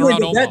haven't been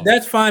around Omaha.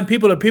 That's fine.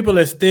 People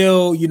are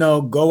still,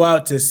 go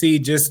out to see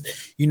just,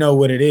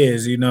 what it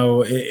is.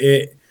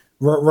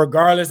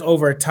 Regardless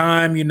over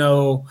time,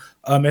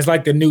 it's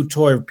like the new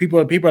toy. People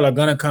are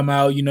gonna come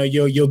out.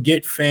 You'll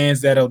get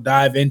fans that'll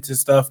dive into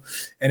stuff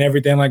and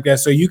everything like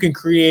that. So you can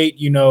create,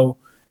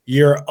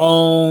 your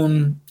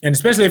own, and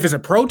especially if it's a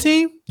pro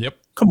team. Yep.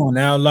 Come on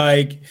now,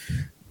 like.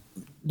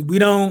 We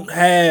don't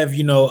have,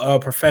 a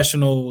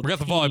professional. We got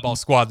the volleyball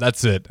squad.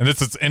 That's it, and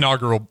this is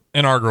inaugural.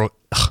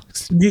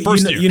 First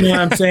year. You know what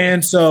I'm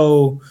saying?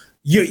 So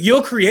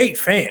you'll create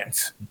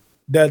fans.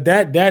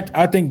 That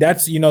I think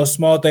that's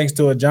small things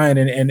to a giant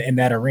in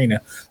that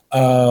arena.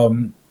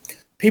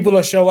 People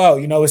will show out.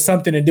 It's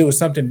something to do. It's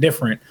something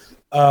different.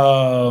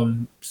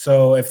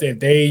 So if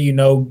they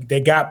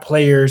they got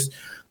players,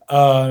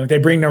 they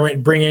bring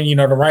in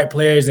the right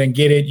players and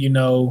get it.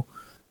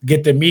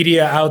 Get the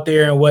media out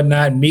there and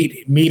whatnot,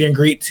 meet and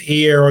greets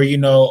here, or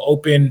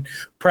open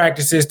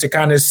practices to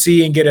kind of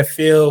see and get a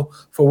feel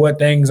for what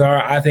things are.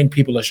 I think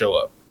people will show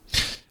up.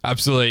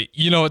 Absolutely.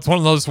 It's one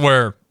of those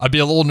where I'd be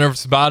a little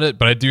nervous about it,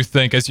 but I do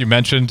think, as you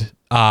mentioned,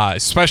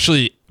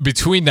 especially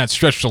between that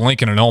stretch to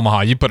Lincoln and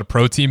Omaha, you put a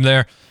pro team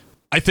there.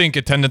 I think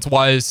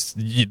attendance-wise,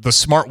 the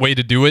smart way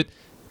to do it,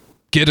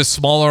 get a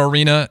smaller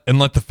arena and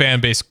let the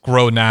fan base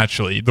grow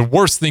naturally. The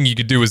worst thing you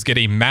could do is get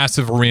a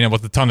massive arena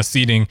with a ton of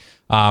seating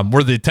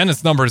where the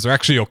attendance numbers are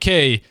actually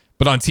okay,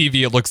 but on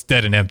TV it looks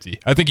dead and empty.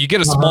 I think you get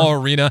a small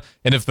arena,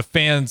 and if the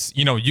fans,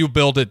 you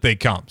build it, they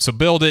come. So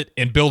build it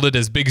and build it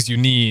as big as you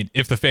need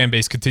if the fan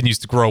base continues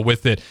to grow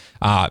with it.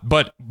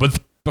 But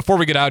before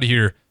we get out of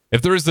here,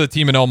 if there is a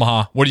team in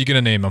Omaha, what are you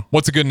going to name them?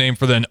 What's a good name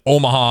for the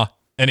Omaha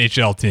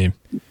NHL team?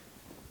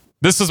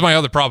 This is my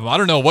other problem. I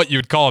don't know what you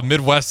would call a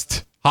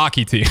Midwest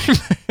hockey team.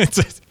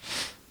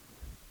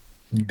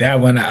 That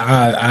one,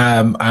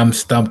 I'm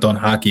stumped on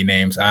hockey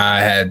names.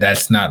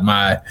 That's not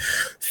my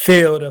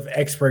field of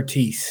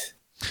expertise.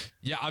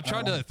 Yeah, I'm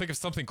trying to think of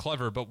something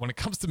clever, but when it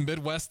comes to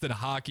Midwest and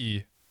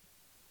hockey,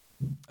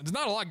 there's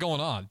not a lot going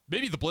on.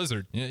 Maybe the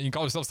Blizzard. You can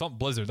call yourself something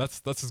Blizzard.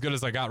 That's as good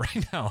as I got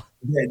right now.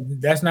 Yeah,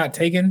 that's not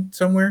taken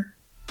somewhere?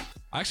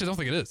 I actually don't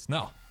think it is.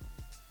 No.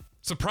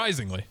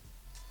 Surprisingly.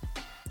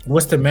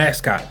 What's the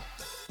mascot?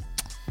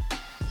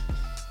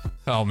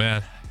 Oh,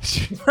 man.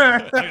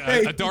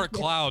 A dark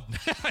cloud.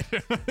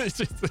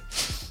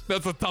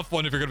 That's a tough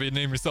one if you're going to be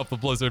naming yourself the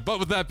Blizzard. But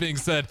with that being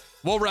said,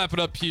 we'll wrap it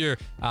up here.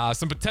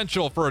 Some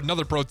potential for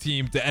another pro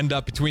team to end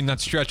up between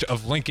that stretch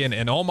of Lincoln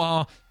and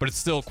Omaha, but it's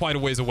still quite a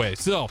ways away.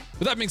 So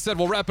with that being said,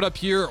 we'll wrap it up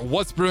here.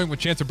 What's Brewing with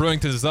Chance of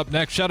Brewington is up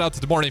next. Shout out to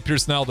DeMornay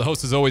Pearsonell, the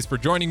host as always, for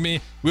joining me.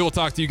 We will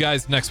talk to you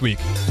guys next week.